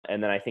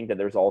 And then I think that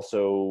there's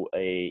also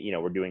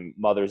we're doing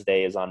Mother's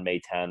Day is on May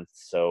 10th.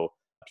 So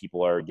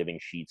people are giving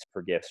sheets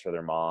for gifts for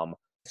their mom.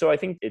 So I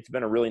think it's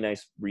been a really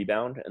nice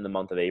rebound in the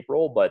month of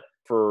April. But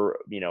for,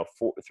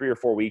 3 or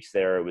 4 weeks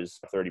there, it was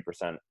a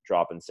 30%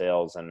 drop in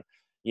sales. And,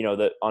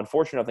 the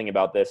unfortunate thing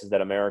about this is that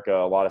America,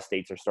 a lot of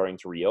states are starting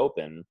to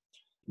reopen,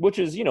 which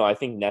is, I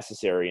think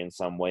necessary in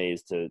some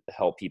ways to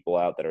help people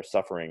out that are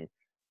suffering.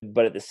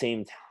 But at the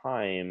same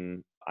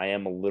time, I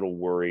am a little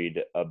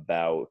worried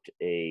about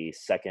a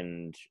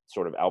second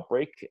sort of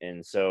outbreak.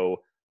 And so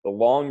the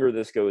longer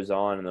this goes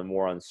on and the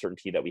more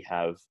uncertainty that we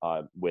have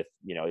with,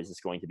 is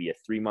this going to be a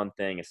 3-month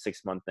thing, a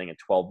 6-month thing,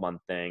 a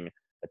 12-month thing,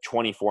 a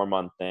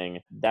 24-month thing,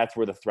 that's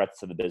where the threats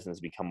to the business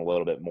become a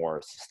little bit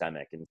more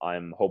systemic. And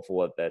I'm hopeful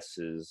that this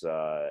is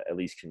at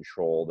least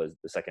controlled, as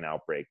the second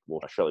outbreak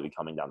will surely be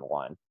coming down the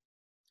line.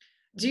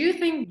 Do you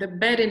think the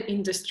bedding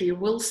industry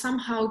will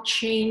somehow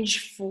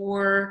change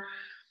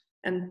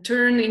and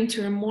turn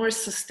into a more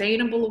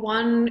sustainable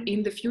one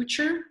in the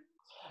future?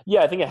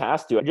 Yeah, I think it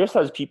has to. Just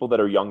as people that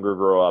are younger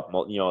grow up,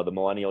 the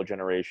millennial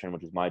generation,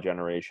 which is my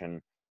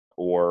generation,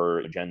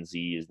 or Gen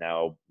Z is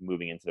now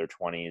moving into their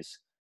 20s.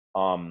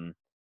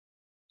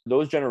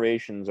 Those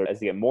generations, as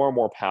they get more and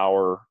more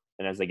power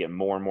and as they get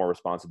more and more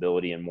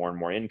responsibility and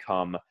more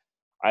income,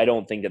 I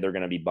don't think that they're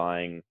going to be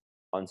buying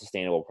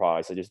unsustainable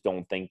products. I just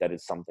don't think that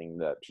it's something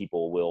that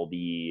people will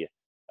be.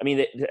 I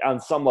mean,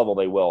 on some level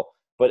they will,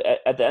 but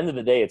at the end of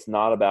the day, it's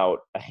not about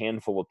a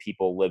handful of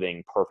people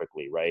living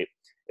perfectly, right?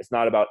 It's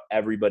not about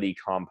everybody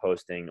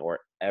composting or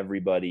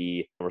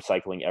everybody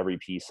recycling every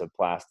piece of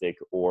plastic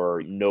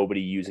or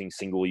nobody using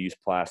single-use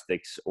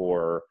plastics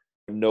or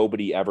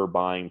nobody ever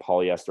buying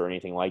polyester or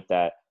anything like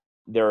that.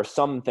 There are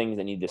some things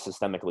that need to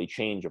systemically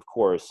change, of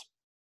course,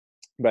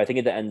 but I think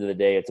at the end of the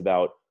day, it's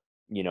about,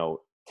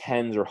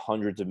 tens or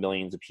hundreds of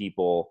millions of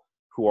people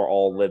who are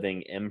all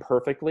living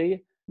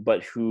imperfectly,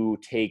 but who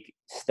take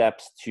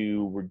steps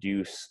to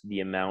reduce the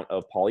amount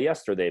of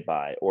polyester they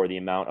buy or the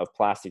amount of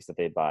plastics that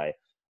they buy.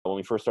 When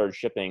we first started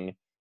shipping,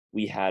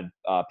 we had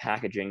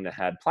packaging that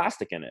had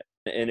plastic in it.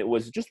 And it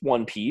was just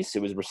one piece.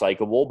 It was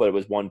recyclable, but it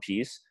was one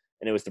piece.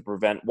 And it was to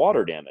prevent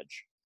water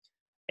damage.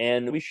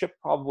 And we shipped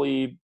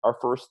probably our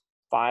first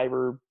 5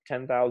 or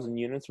 10,000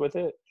 units with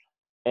it.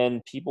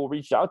 And people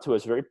reached out to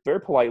us very, very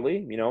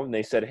politely, and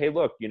they said, hey,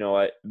 look, we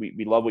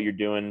love what you're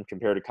doing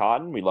compared to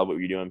cotton. We love what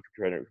you're doing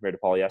compared to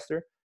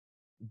polyester.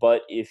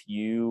 But if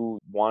you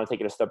want to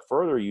take it a step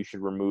further, you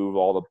should remove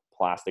all the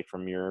plastic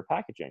from your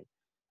packaging.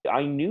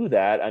 I knew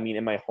that. I mean,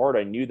 in my heart,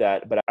 I knew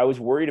that, but I was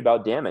worried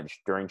about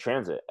damage during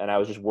transit. And I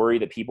was just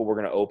worried that people were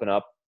going to open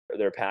up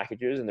their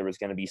packages and there was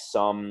going to be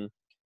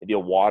maybe a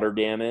water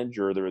damage,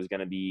 or there was going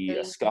to be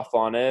a scuff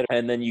on it.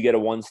 And then you get a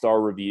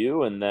 1-star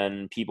review, and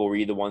then people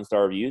read the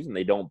 1-star reviews and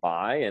they don't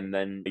buy. And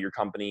then your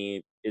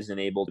company isn't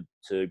able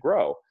to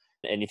grow.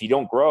 And if you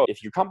don't grow,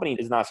 if your company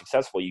is not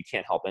successful, you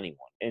can't help anyone.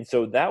 And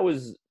so that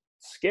was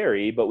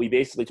scary, but we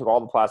basically took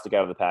all the plastic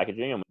out of the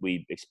packaging and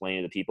we explained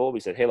it to people. We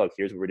said, hey, look,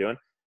 here's what we're doing.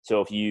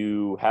 So if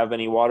you have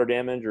any water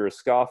damage or a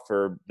scuff,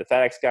 or the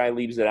FedEx guy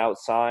leaves it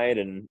outside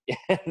and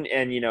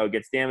it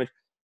gets damaged,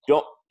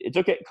 it's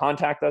okay.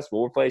 Contact us.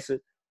 We'll replace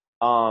it.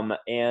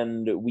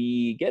 And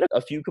we get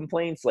a few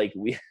complaints. Like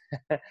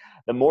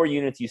the more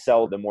units you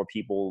sell, the more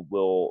people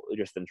will,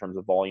 just in terms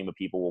of volume of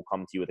people, will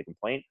come to you with a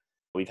complaint.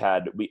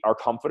 Our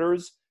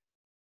comforters,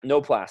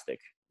 no plastic,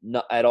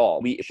 not at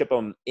all. We ship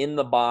them in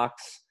the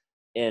box,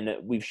 and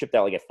we've shipped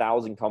out like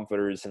 1,000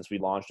 comforters since we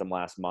launched them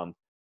last month.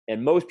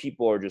 And most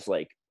people are just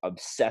like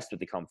obsessed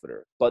with the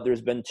comforter. But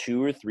there's been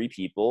 2 or 3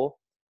 people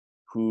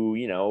who,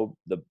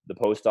 the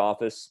post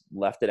office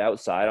left it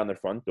outside on their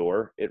front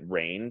door. It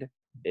rained.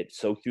 It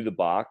soaked through the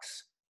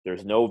box.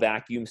 There's no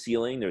vacuum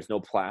sealing. There's no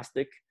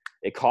plastic.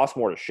 It costs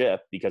more to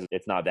ship because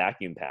it's not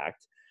vacuum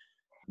packed.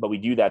 But we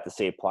do that to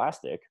save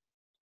plastic.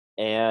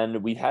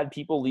 And we've had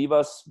people leave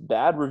us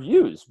bad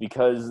reviews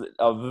because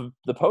of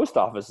the post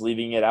office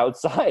leaving it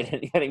outside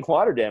and getting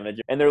water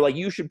damage. And they're like,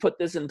 you should put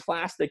this in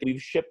plastic.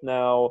 We've shipped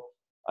now,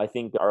 I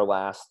think, our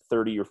last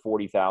 30 or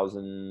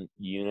 40,000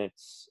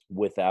 units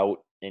without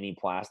any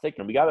plastic.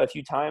 And we got it a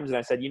few times, and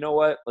I said, you know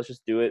what? Let's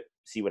just do it,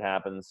 see what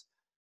happens.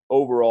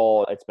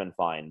 Overall, it's been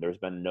fine. There's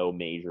been no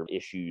major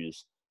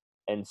issues.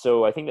 And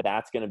so I think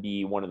that's going to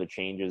be one of the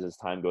changes as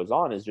time goes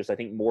on, is just, I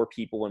think, more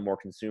people and more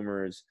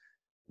consumers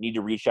need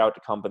to reach out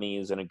to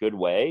companies in a good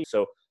way.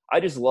 So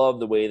I just love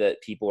the way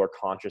that people are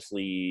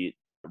consciously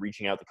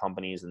reaching out to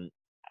companies and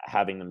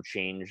having them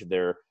change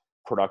their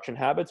production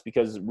habits,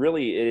 because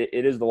really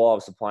it is the law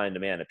of supply and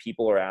demand. If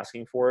people are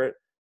asking for it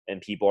and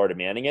people are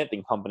demanding it,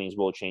 then companies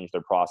will change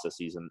their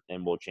processes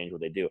and will change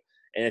what they do.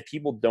 And if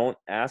people don't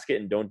ask it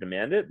and don't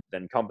demand it,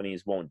 then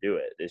companies won't do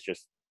it. It's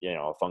just,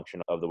 a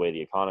function of the way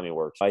the economy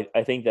works.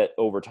 I think that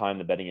over time,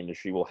 the bedding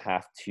industry will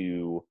have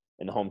to,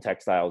 and the home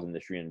textiles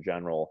industry in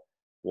general,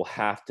 will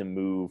have to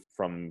move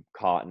from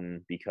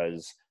cotton,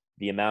 because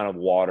the amount of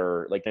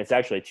water, it's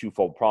actually a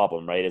twofold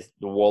problem, right? As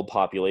the world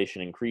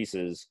population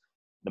increases,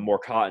 the more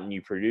cotton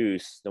you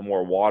produce, the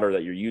more water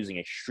that you're using,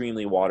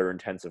 extremely water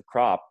intensive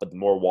crop, but the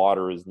more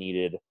water is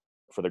needed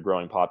for the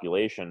growing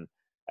population.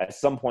 At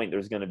some point,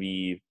 there's going to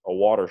be a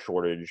water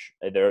shortage.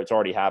 It's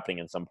already happening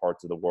in some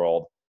parts of the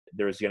world.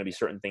 There's going to be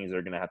certain things that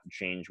are going to have to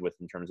change with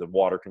in terms of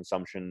water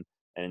consumption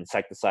and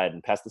insecticide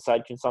and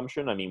pesticide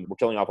consumption. I mean, we're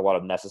killing off a lot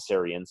of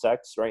necessary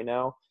insects right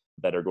now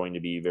that are going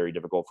to be very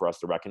difficult for us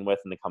to reckon with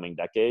in the coming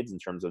decades in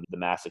terms of the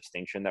mass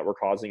extinction that we're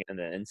causing in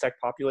the insect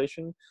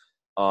population.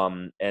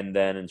 And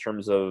then in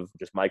terms of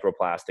just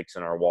microplastics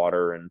in our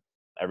water and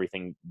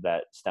everything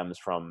that stems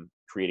from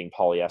creating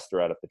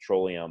polyester out of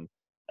petroleum,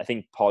 I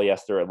think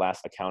polyester at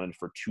last accounted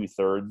for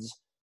 2/3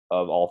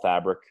 of all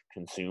fabric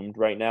consumed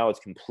right now. It's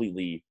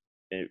completely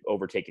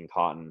overtaking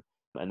cotton.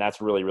 And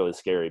that's really, really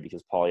scary,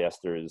 because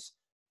polyester is,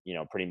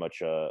 pretty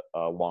much a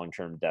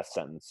long-term death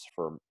sentence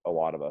for a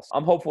lot of us.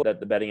 I'm hopeful that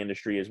the bedding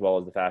industry as well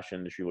as the fashion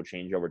industry will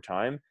change over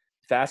time.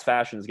 Fast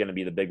fashion is going to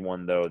be the big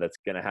one, though, that's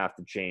going to have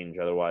to change.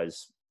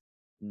 Otherwise,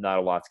 not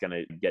a lot's going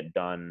to get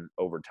done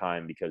over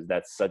time, because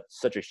that's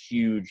such a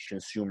huge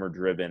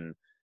consumer-driven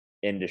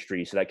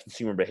industry. So that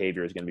consumer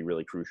behavior is going to be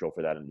really crucial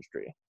for that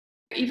industry.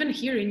 Even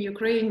here in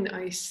Ukraine,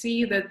 I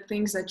see that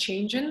things are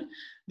changing.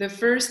 The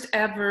first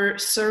ever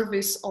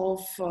service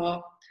of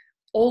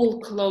all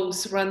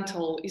clothes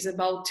rental is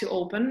about to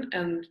open.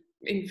 And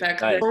in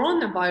fact, Nice. The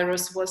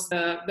coronavirus was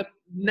the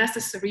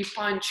necessary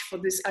punch for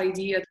this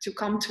idea to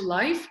come to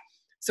life.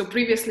 So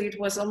previously it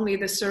was only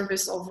the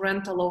service of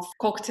rental of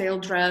cocktail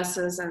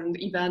dresses and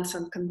events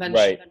and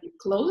convention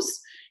clothes.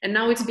 And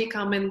now it's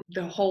becoming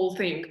the whole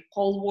thing,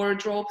 whole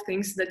wardrobe,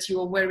 things that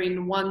you are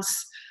wearing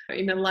once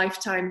in a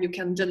lifetime you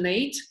can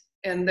donate.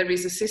 And there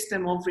is a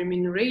system of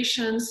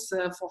remunerations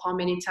for how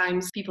many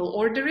times people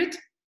order it.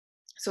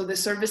 So the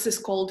service is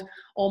called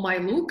Oh My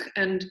Look,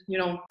 and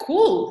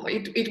cool.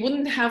 It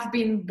wouldn't have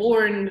been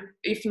born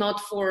if not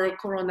for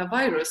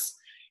coronavirus.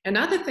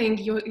 Another thing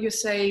you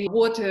say,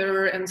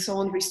 water and so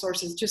on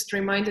resources, just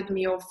reminded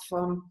me of,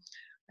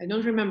 I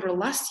don't remember,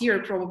 last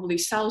year probably,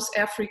 South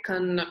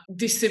African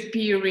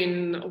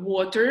disappearing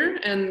water,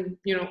 and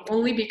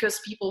only because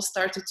people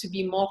started to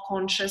be more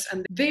conscious,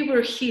 and they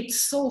were hit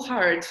so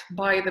hard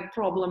by the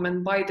problem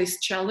and by this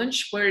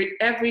challenge, where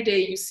every day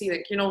you see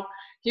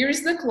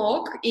here's the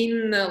clock,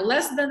 in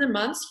less than a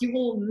month you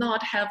will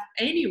not have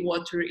any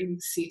water in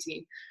the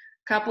city.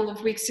 A couple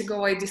of weeks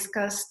ago I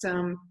discussed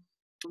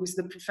with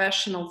the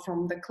professional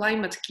from the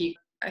Climate Kick,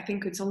 I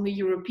think it's only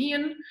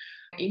European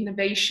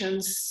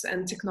Innovations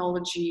and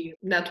Technology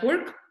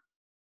Network.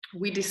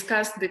 We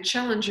discussed the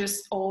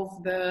challenges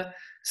of the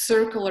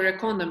circular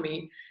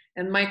economy.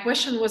 And my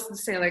question was the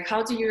same, like,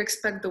 how do you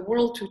expect the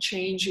world to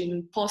change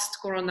in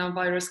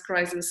post-coronavirus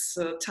crisis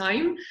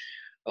time?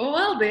 Oh,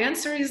 well, the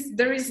answer is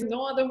there is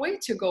no other way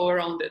to go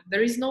around it.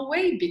 There is no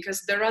way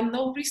because there are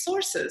no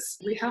resources.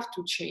 We have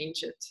to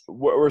change it.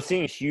 We're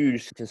seeing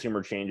huge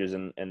consumer changes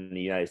in the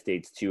United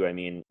States too. I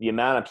mean, the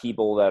amount of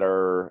people that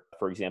are,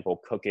 for example,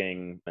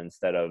 cooking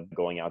instead of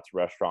going out to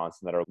restaurants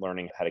and that are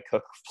learning how to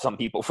cook, some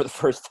people for the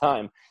first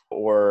time,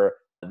 or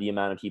the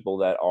amount of people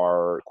that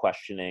are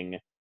questioning,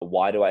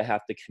 why do I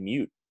have to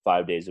commute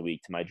 5 days a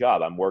week to my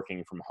job? I'm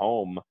working from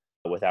home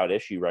without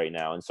issue right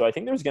now. And so I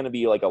think there's going to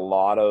be like a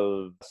lot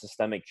of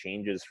systemic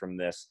changes from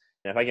this.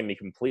 And if I can be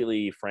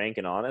completely frank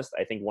and honest,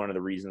 I think one of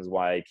the reasons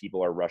why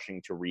people are rushing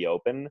to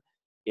reopen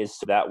is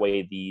so that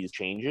way these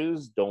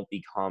changes don't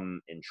become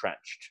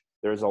entrenched.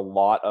 There's a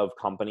lot of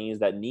companies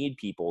that need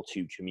people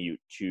to commute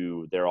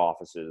to their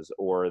offices,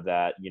 or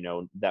that,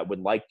 that would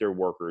like their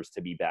workers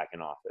to be back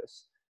in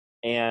office.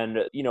 And,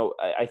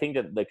 I think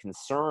that the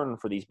concern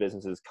for these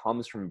businesses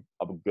comes from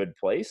a good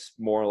place,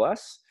 more or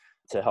less,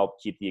 to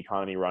help keep the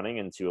economy running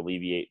and to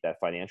alleviate that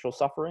financial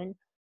suffering.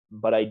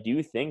 But I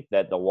do think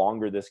that the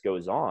longer this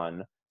goes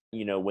on,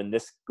 when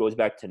this goes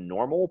back to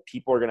normal,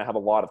 people are going to have a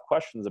lot of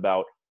questions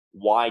about,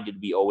 why did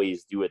we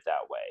always do it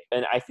that way?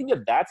 And I think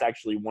that that's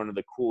actually one of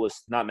the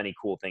coolest, not many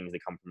cool things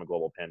that come from a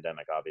global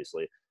pandemic,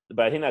 obviously,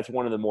 but I think that's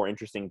one of the more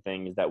interesting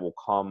things that will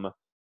come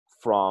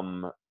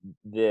from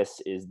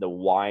this, is the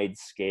wide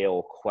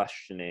scale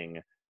questioning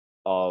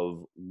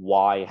of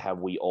why have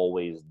we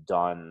always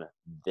done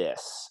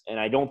this? And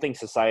I don't think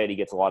society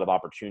gets a lot of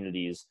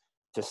opportunities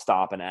to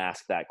stop and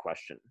ask that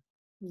question.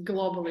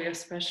 Globally,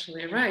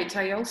 especially. Right.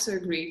 I also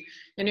agree.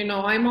 And,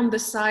 I'm on the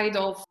side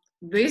of,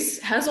 this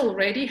has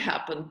already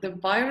happened. The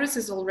virus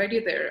is already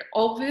there.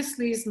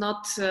 Obviously, it's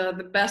not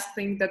the best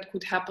thing that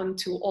could happen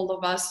to all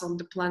of us on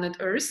the planet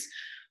Earth,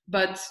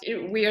 but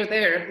we are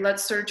there.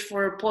 Let's search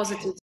for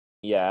positive.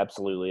 Yeah,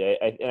 absolutely.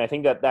 And I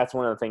think that that's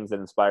one of the things that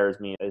inspires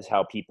me, is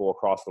how people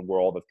across the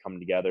world have come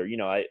together.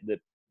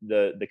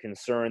 The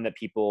concern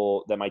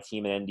that my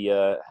team in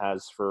India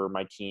has for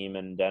my team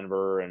in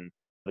Denver, and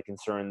the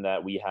concern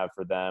that we have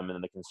for them,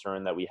 and the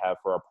concern that we have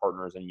for our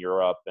partners in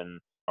Europe and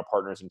our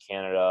partners in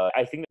Canada.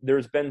 I think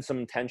there's been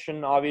some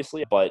tension,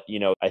 obviously, but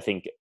I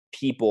think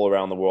people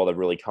around the world have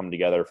really come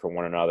together for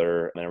one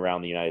another, and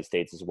around the United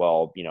States as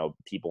well.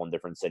 People in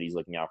different cities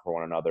looking out for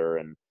one another,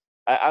 and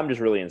I'm just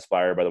really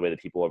inspired by the way that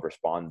people have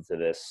responded to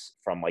this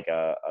from like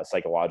a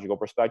psychological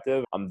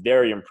perspective. I'm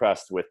very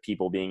impressed with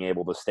people being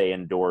able to stay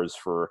indoors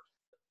for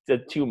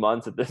 2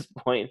 months at this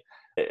point.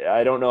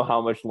 I don't know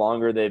how much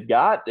longer they've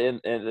got in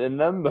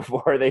them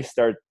before they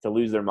start to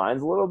lose their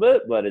minds a little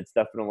bit, but it's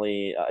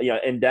definitely,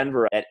 in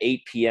Denver at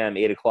 8 p.m.,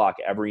 8 o'clock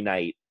every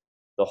night,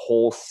 the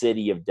whole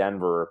city of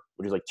Denver,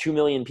 which is like 2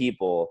 million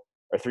people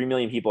or 3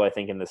 million people, I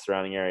think, in the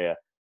surrounding area,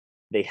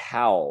 they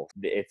howl.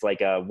 It's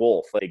like a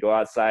wolf. They go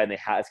outside and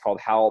it's called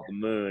Howl at the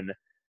Moon.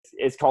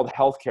 It's called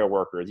healthcare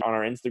workers. On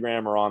our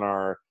Instagram or on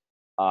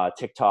our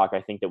TikTok, I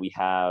think that we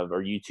have,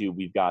 or YouTube,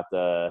 we've got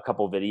a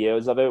couple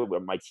videos of it where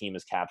my team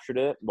has captured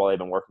it while they've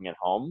been working at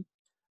home.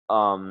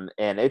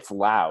 And it's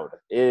loud.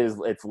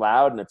 It's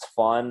loud and it's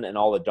fun, and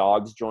all the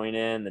dogs join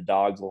in. The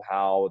dogs will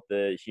howl with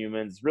the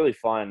humans. It's really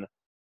fun.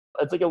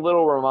 It's like a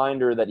little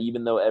reminder that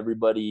even though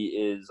everybody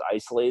is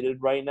isolated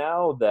right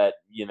now, that,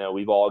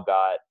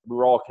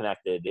 we're all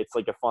connected. It's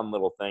like a fun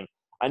little thing.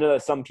 I know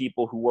that some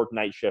people who work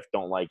night shift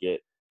don't like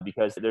it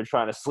because they're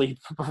trying to sleep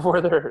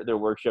before their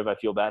work shift. I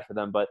feel bad for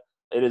them, but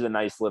it is a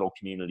nice little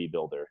community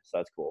builder. So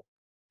that's cool.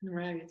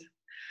 Right.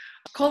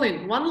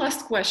 Colin, one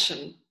last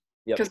question,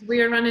 Yep. because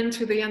we are running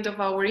to the end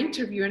of our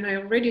interview and I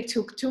already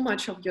took too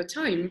much of your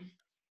time.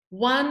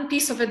 One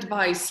piece of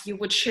advice you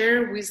would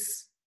share with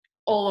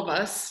all of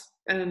us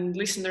and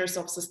listeners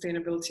of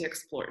Sustainability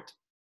Explored.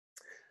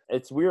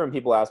 It's weird when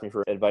people ask me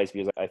for advice,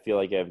 because I feel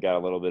like I've got a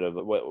little bit of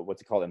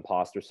what's it called,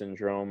 imposter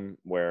syndrome,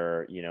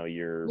 where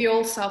we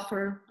all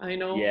suffer. I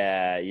know.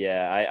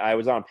 Yeah. I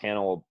was on a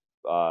panel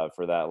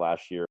for that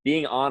last year.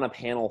 Being on a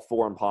panel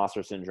for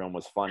imposter syndrome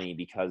was funny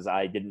because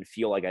I didn't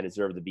feel like I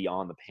deserved to be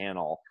on the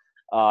panel.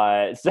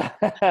 I'm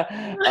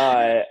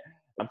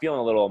feeling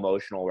a little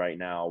emotional right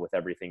now with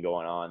everything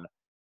going on.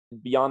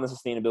 Beyond the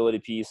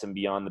sustainability piece and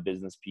beyond the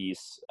business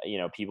piece,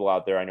 people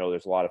out there, I know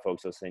there's a lot of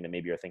folks listening that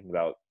maybe are thinking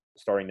about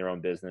starting their own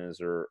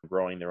business or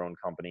growing their own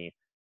company.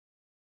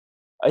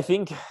 I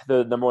think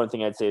the number one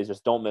thing I'd say is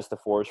just don't miss the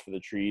forest for the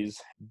trees.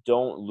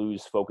 Don't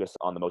lose focus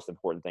on the most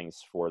important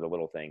things for the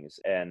little things.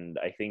 And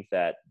I think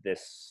that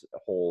this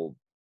whole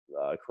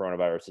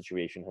coronavirus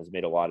situation has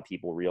made a lot of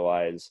people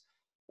realize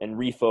and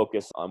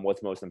refocus on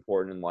what's most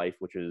important in life,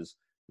 which is,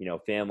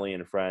 family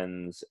and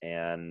friends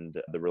and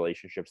the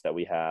relationships that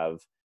we have,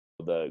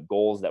 the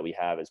goals that we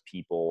have as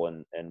people,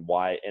 and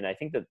why. And I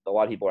think that a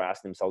lot of people are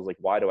asking themselves, like,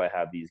 why do I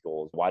have these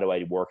goals? Why do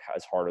I work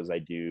as hard as I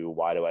do?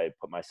 Why do I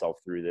put myself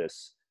through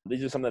this?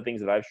 These are some of the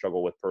things that I've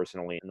struggled with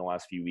personally in the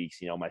last few weeks.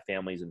 My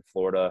family's in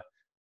Florida.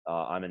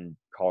 I'm in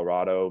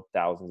Colorado,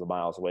 thousands of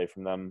miles away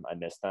from them. I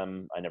miss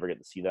them. I never get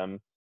to see them.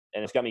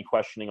 And it's got me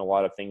questioning a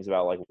lot of things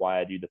about like why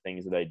I do the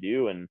things that I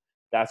do. And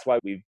that's why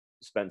we've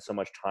spent so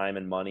much time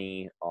and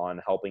money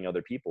on helping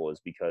other people is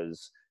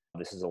because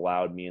this has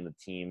allowed me and the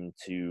team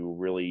to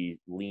really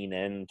lean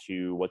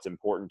into what's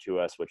important to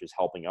us, which is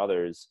helping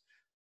others.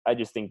 I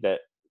just think that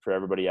for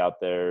everybody out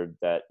there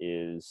that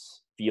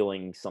is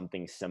feeling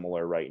something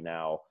similar right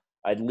now,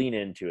 I'd lean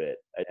into it,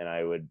 and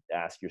I would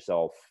ask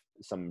yourself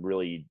some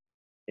really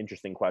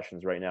interesting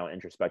questions right now,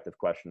 introspective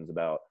questions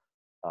about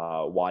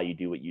why you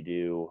do what you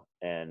do,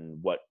 and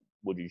what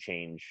would you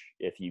change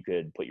if you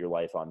could put your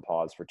life on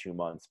pause for 2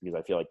 months, because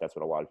I feel like that's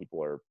what a lot of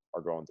people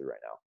are going through right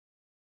now.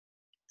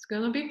 It's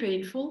gonna be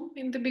painful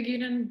in the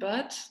beginning,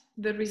 but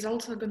the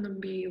results are gonna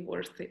be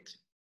worth it.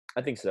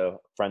 I think so.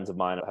 Friends of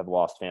mine have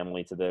lost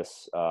family to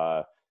this.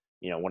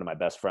 One of my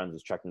best friends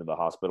was checked into the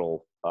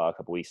hospital a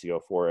couple weeks ago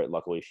for it.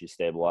 Luckily, she's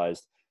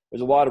stabilized.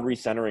 There's a lot of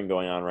recentering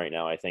going on right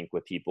now, I think,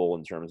 with people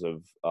in terms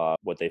of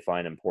what they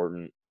find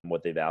important and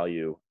what they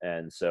value.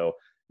 And so,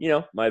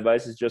 my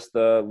advice is just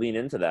lean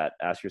into that.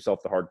 Ask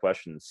yourself the hard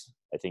questions.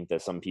 I think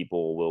that some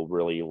people will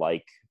really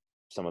like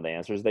some of the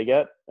answers they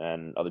get,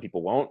 and other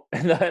people won't.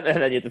 And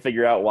then you have to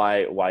figure out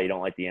why you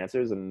don't like the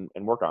answers and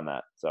work on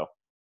that. So,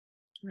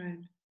 right.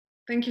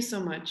 Thank you so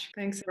much.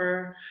 Thanks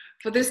for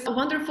this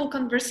wonderful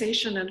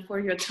conversation and for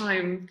your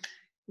time.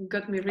 You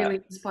got me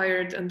really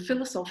inspired and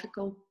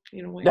philosophical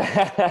in a way.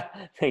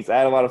 Thanks. I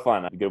had a lot of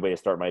fun. A good way to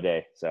start my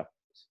day. So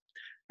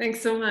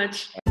thanks so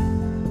much.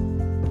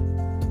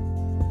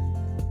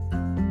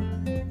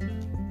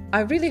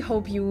 I really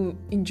hope you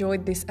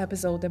enjoyed this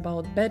episode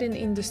about bedding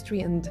industry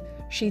and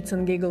Sheets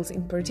and Giggles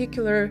in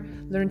particular,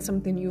 learned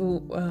something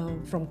new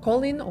from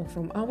Colin or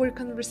from our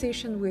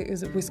conversation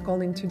with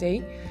Colin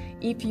today.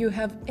 If you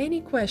have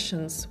any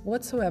questions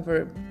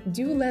whatsoever,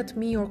 do let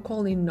me or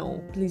Colin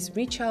know. Please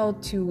reach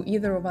out to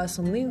either of us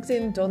on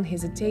LinkedIn. Don't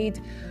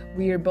hesitate.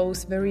 We are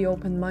both very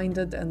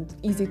open-minded and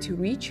easy to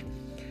reach.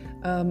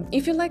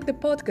 If you like the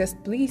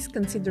podcast, please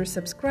consider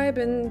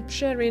subscribing,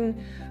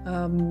 sharing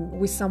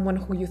with someone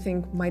who you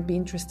think might be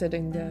interested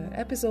in the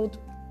episode.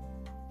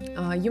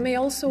 You may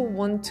also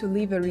want to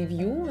leave a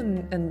review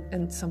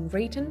and some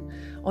rating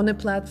on a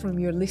platform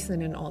you're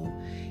listening on.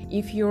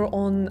 If you're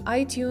on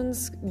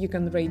iTunes, you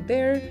can rate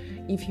there.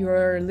 If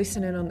you're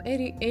listening on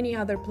any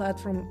other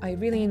platform, I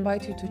really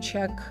invite you to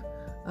check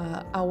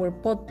our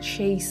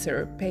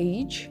Podchaser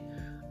page.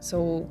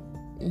 So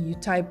you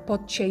type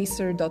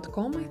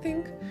podchaser.com, I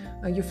think.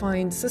 You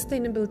find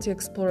Sustainability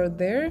Explorer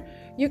there.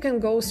 You can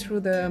go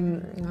through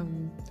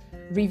the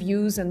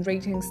reviews and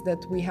ratings that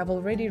we have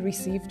already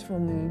received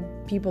from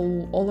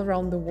people all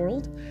around the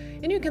world,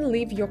 and you can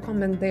leave your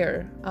comment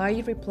there.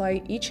 I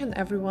reply each and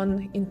every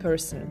one in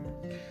person.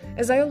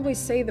 As I always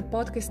say, the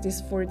podcast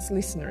is for its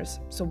listeners,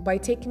 so by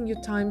taking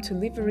your time to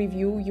leave a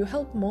review, you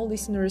help more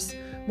listeners,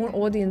 more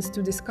audience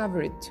to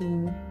discover it,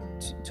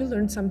 to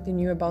learn something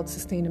new about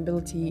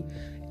sustainability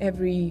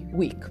every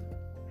week.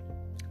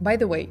 By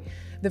the way,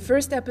 the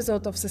first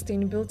episode of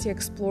Sustainability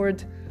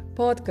Explored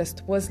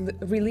podcast was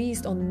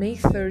released on May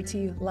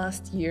 30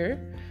 last year,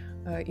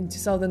 in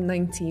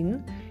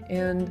 2019,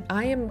 and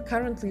I am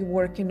currently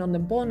working on a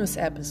bonus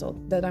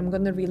episode that I'm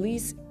going to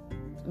release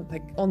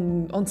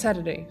on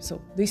Saturday, so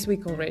this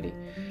week already.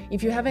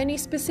 If you have any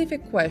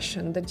specific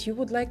question that you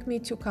would like me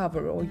to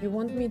cover, or you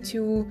want me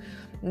to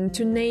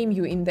name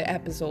you in the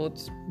episode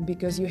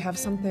because you have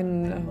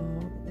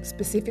something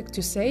specific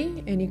to say,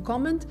 any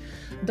comment,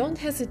 don't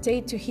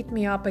hesitate to hit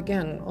me up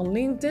again on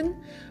LinkedIn,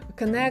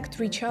 connect,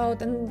 reach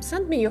out, and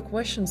send me your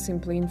questions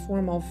simply in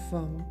form of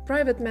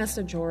private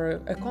message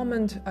or a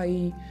comment.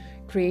 I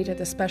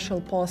created a special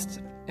post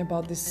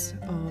about this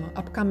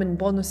upcoming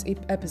bonus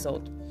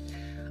episode.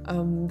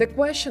 The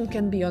question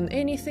can be on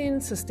anything: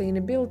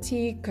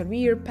 sustainability,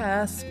 career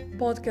path,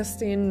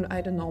 podcasting,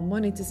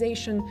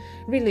 monetization,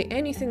 really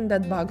anything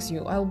that bugs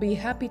you. I'll be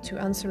happy to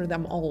answer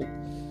them all.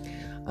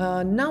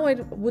 Now I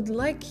would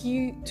like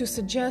you to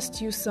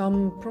suggest you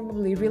some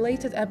probably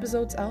related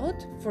episodes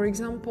out. For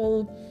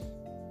example,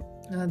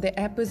 the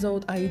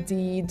episode I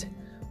did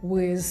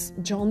with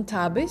John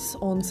Tabis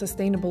on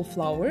sustainable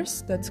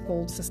flowers. That's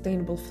called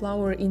Sustainable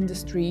Flower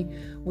Industry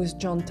with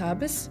John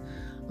Tabis.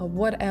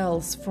 What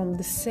else from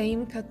the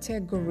same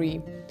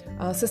category?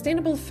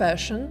 Sustainable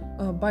fashion.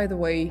 By the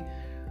way,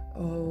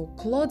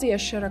 Claudia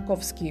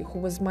Sherakovsky, who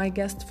was my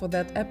guest for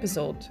that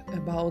episode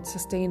about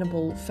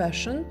sustainable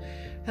fashion,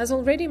 has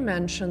already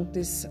mentioned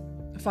this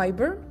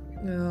fiber,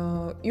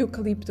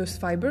 eucalyptus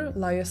fiber,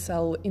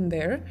 lyocell, in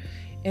there.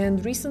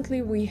 And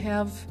recently we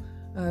have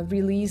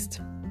released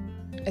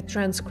a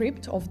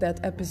transcript of that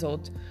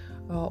episode.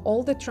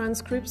 All the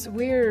transcripts,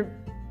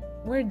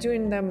 we're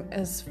doing them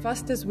as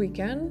fast as we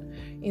can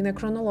in a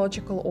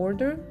chronological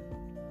order,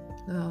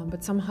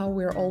 but somehow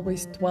we're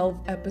always 12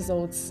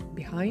 episodes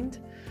behind,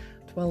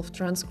 12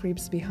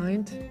 transcripts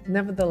behind.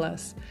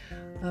 Nevertheless,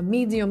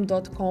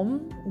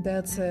 medium.com,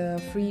 that's a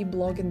free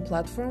blogging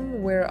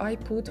platform where I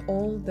put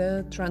all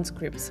the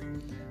transcripts.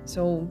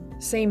 So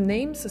same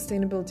name,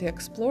 Sustainability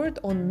Explored,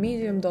 on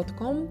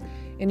medium.com,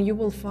 and you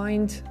will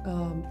find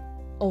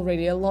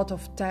already a lot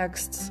of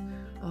texts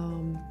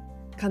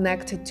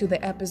connected to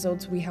the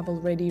episodes we have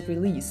already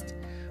released.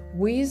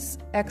 with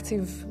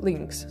active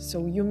links.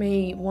 So you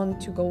may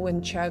want to go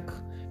and check,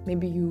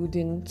 maybe you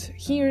didn't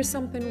hear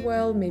something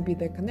well, maybe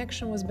the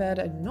connection was bad,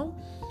 I don't know.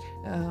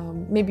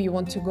 Maybe you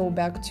want to go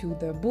back to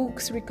the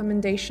books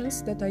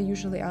recommendations that I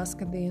usually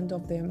ask at the end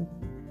of the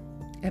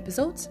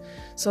episodes.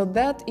 So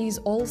that is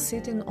all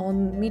sitting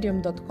on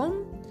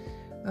medium.com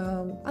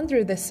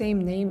under the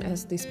same name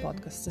as this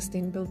podcast,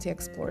 Sustainability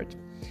Explored.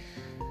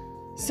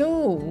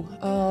 So,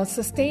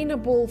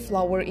 sustainable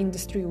flower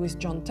industry with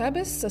John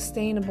Tabis,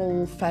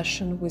 sustainable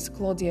fashion with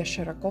Claudia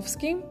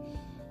Sherakovsky.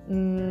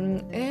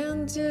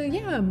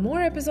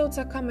 More episodes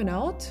are coming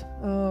out.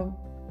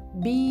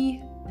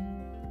 Be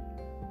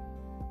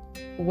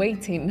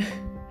waiting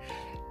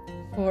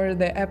for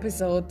the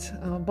episode,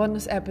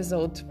 bonus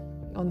episode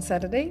on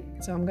Saturday.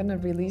 So I'm gonna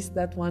release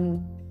that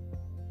one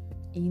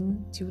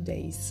in 2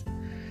 days.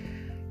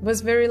 It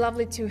was very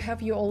lovely to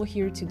have you all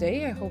here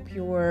today. I hope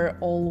you were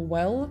all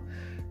well.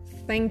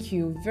 Thank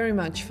you very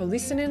much for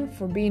listening,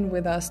 for being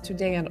with us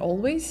today and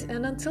always.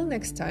 And until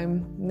next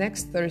time,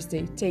 next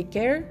Thursday, take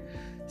care,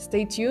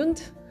 stay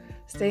tuned,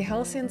 stay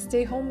healthy, and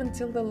stay home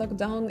until the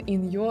lockdown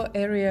in your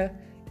area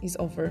is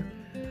over.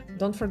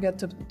 Don't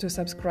forget to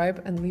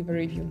subscribe and leave a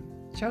review.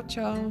 Ciao,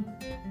 ciao.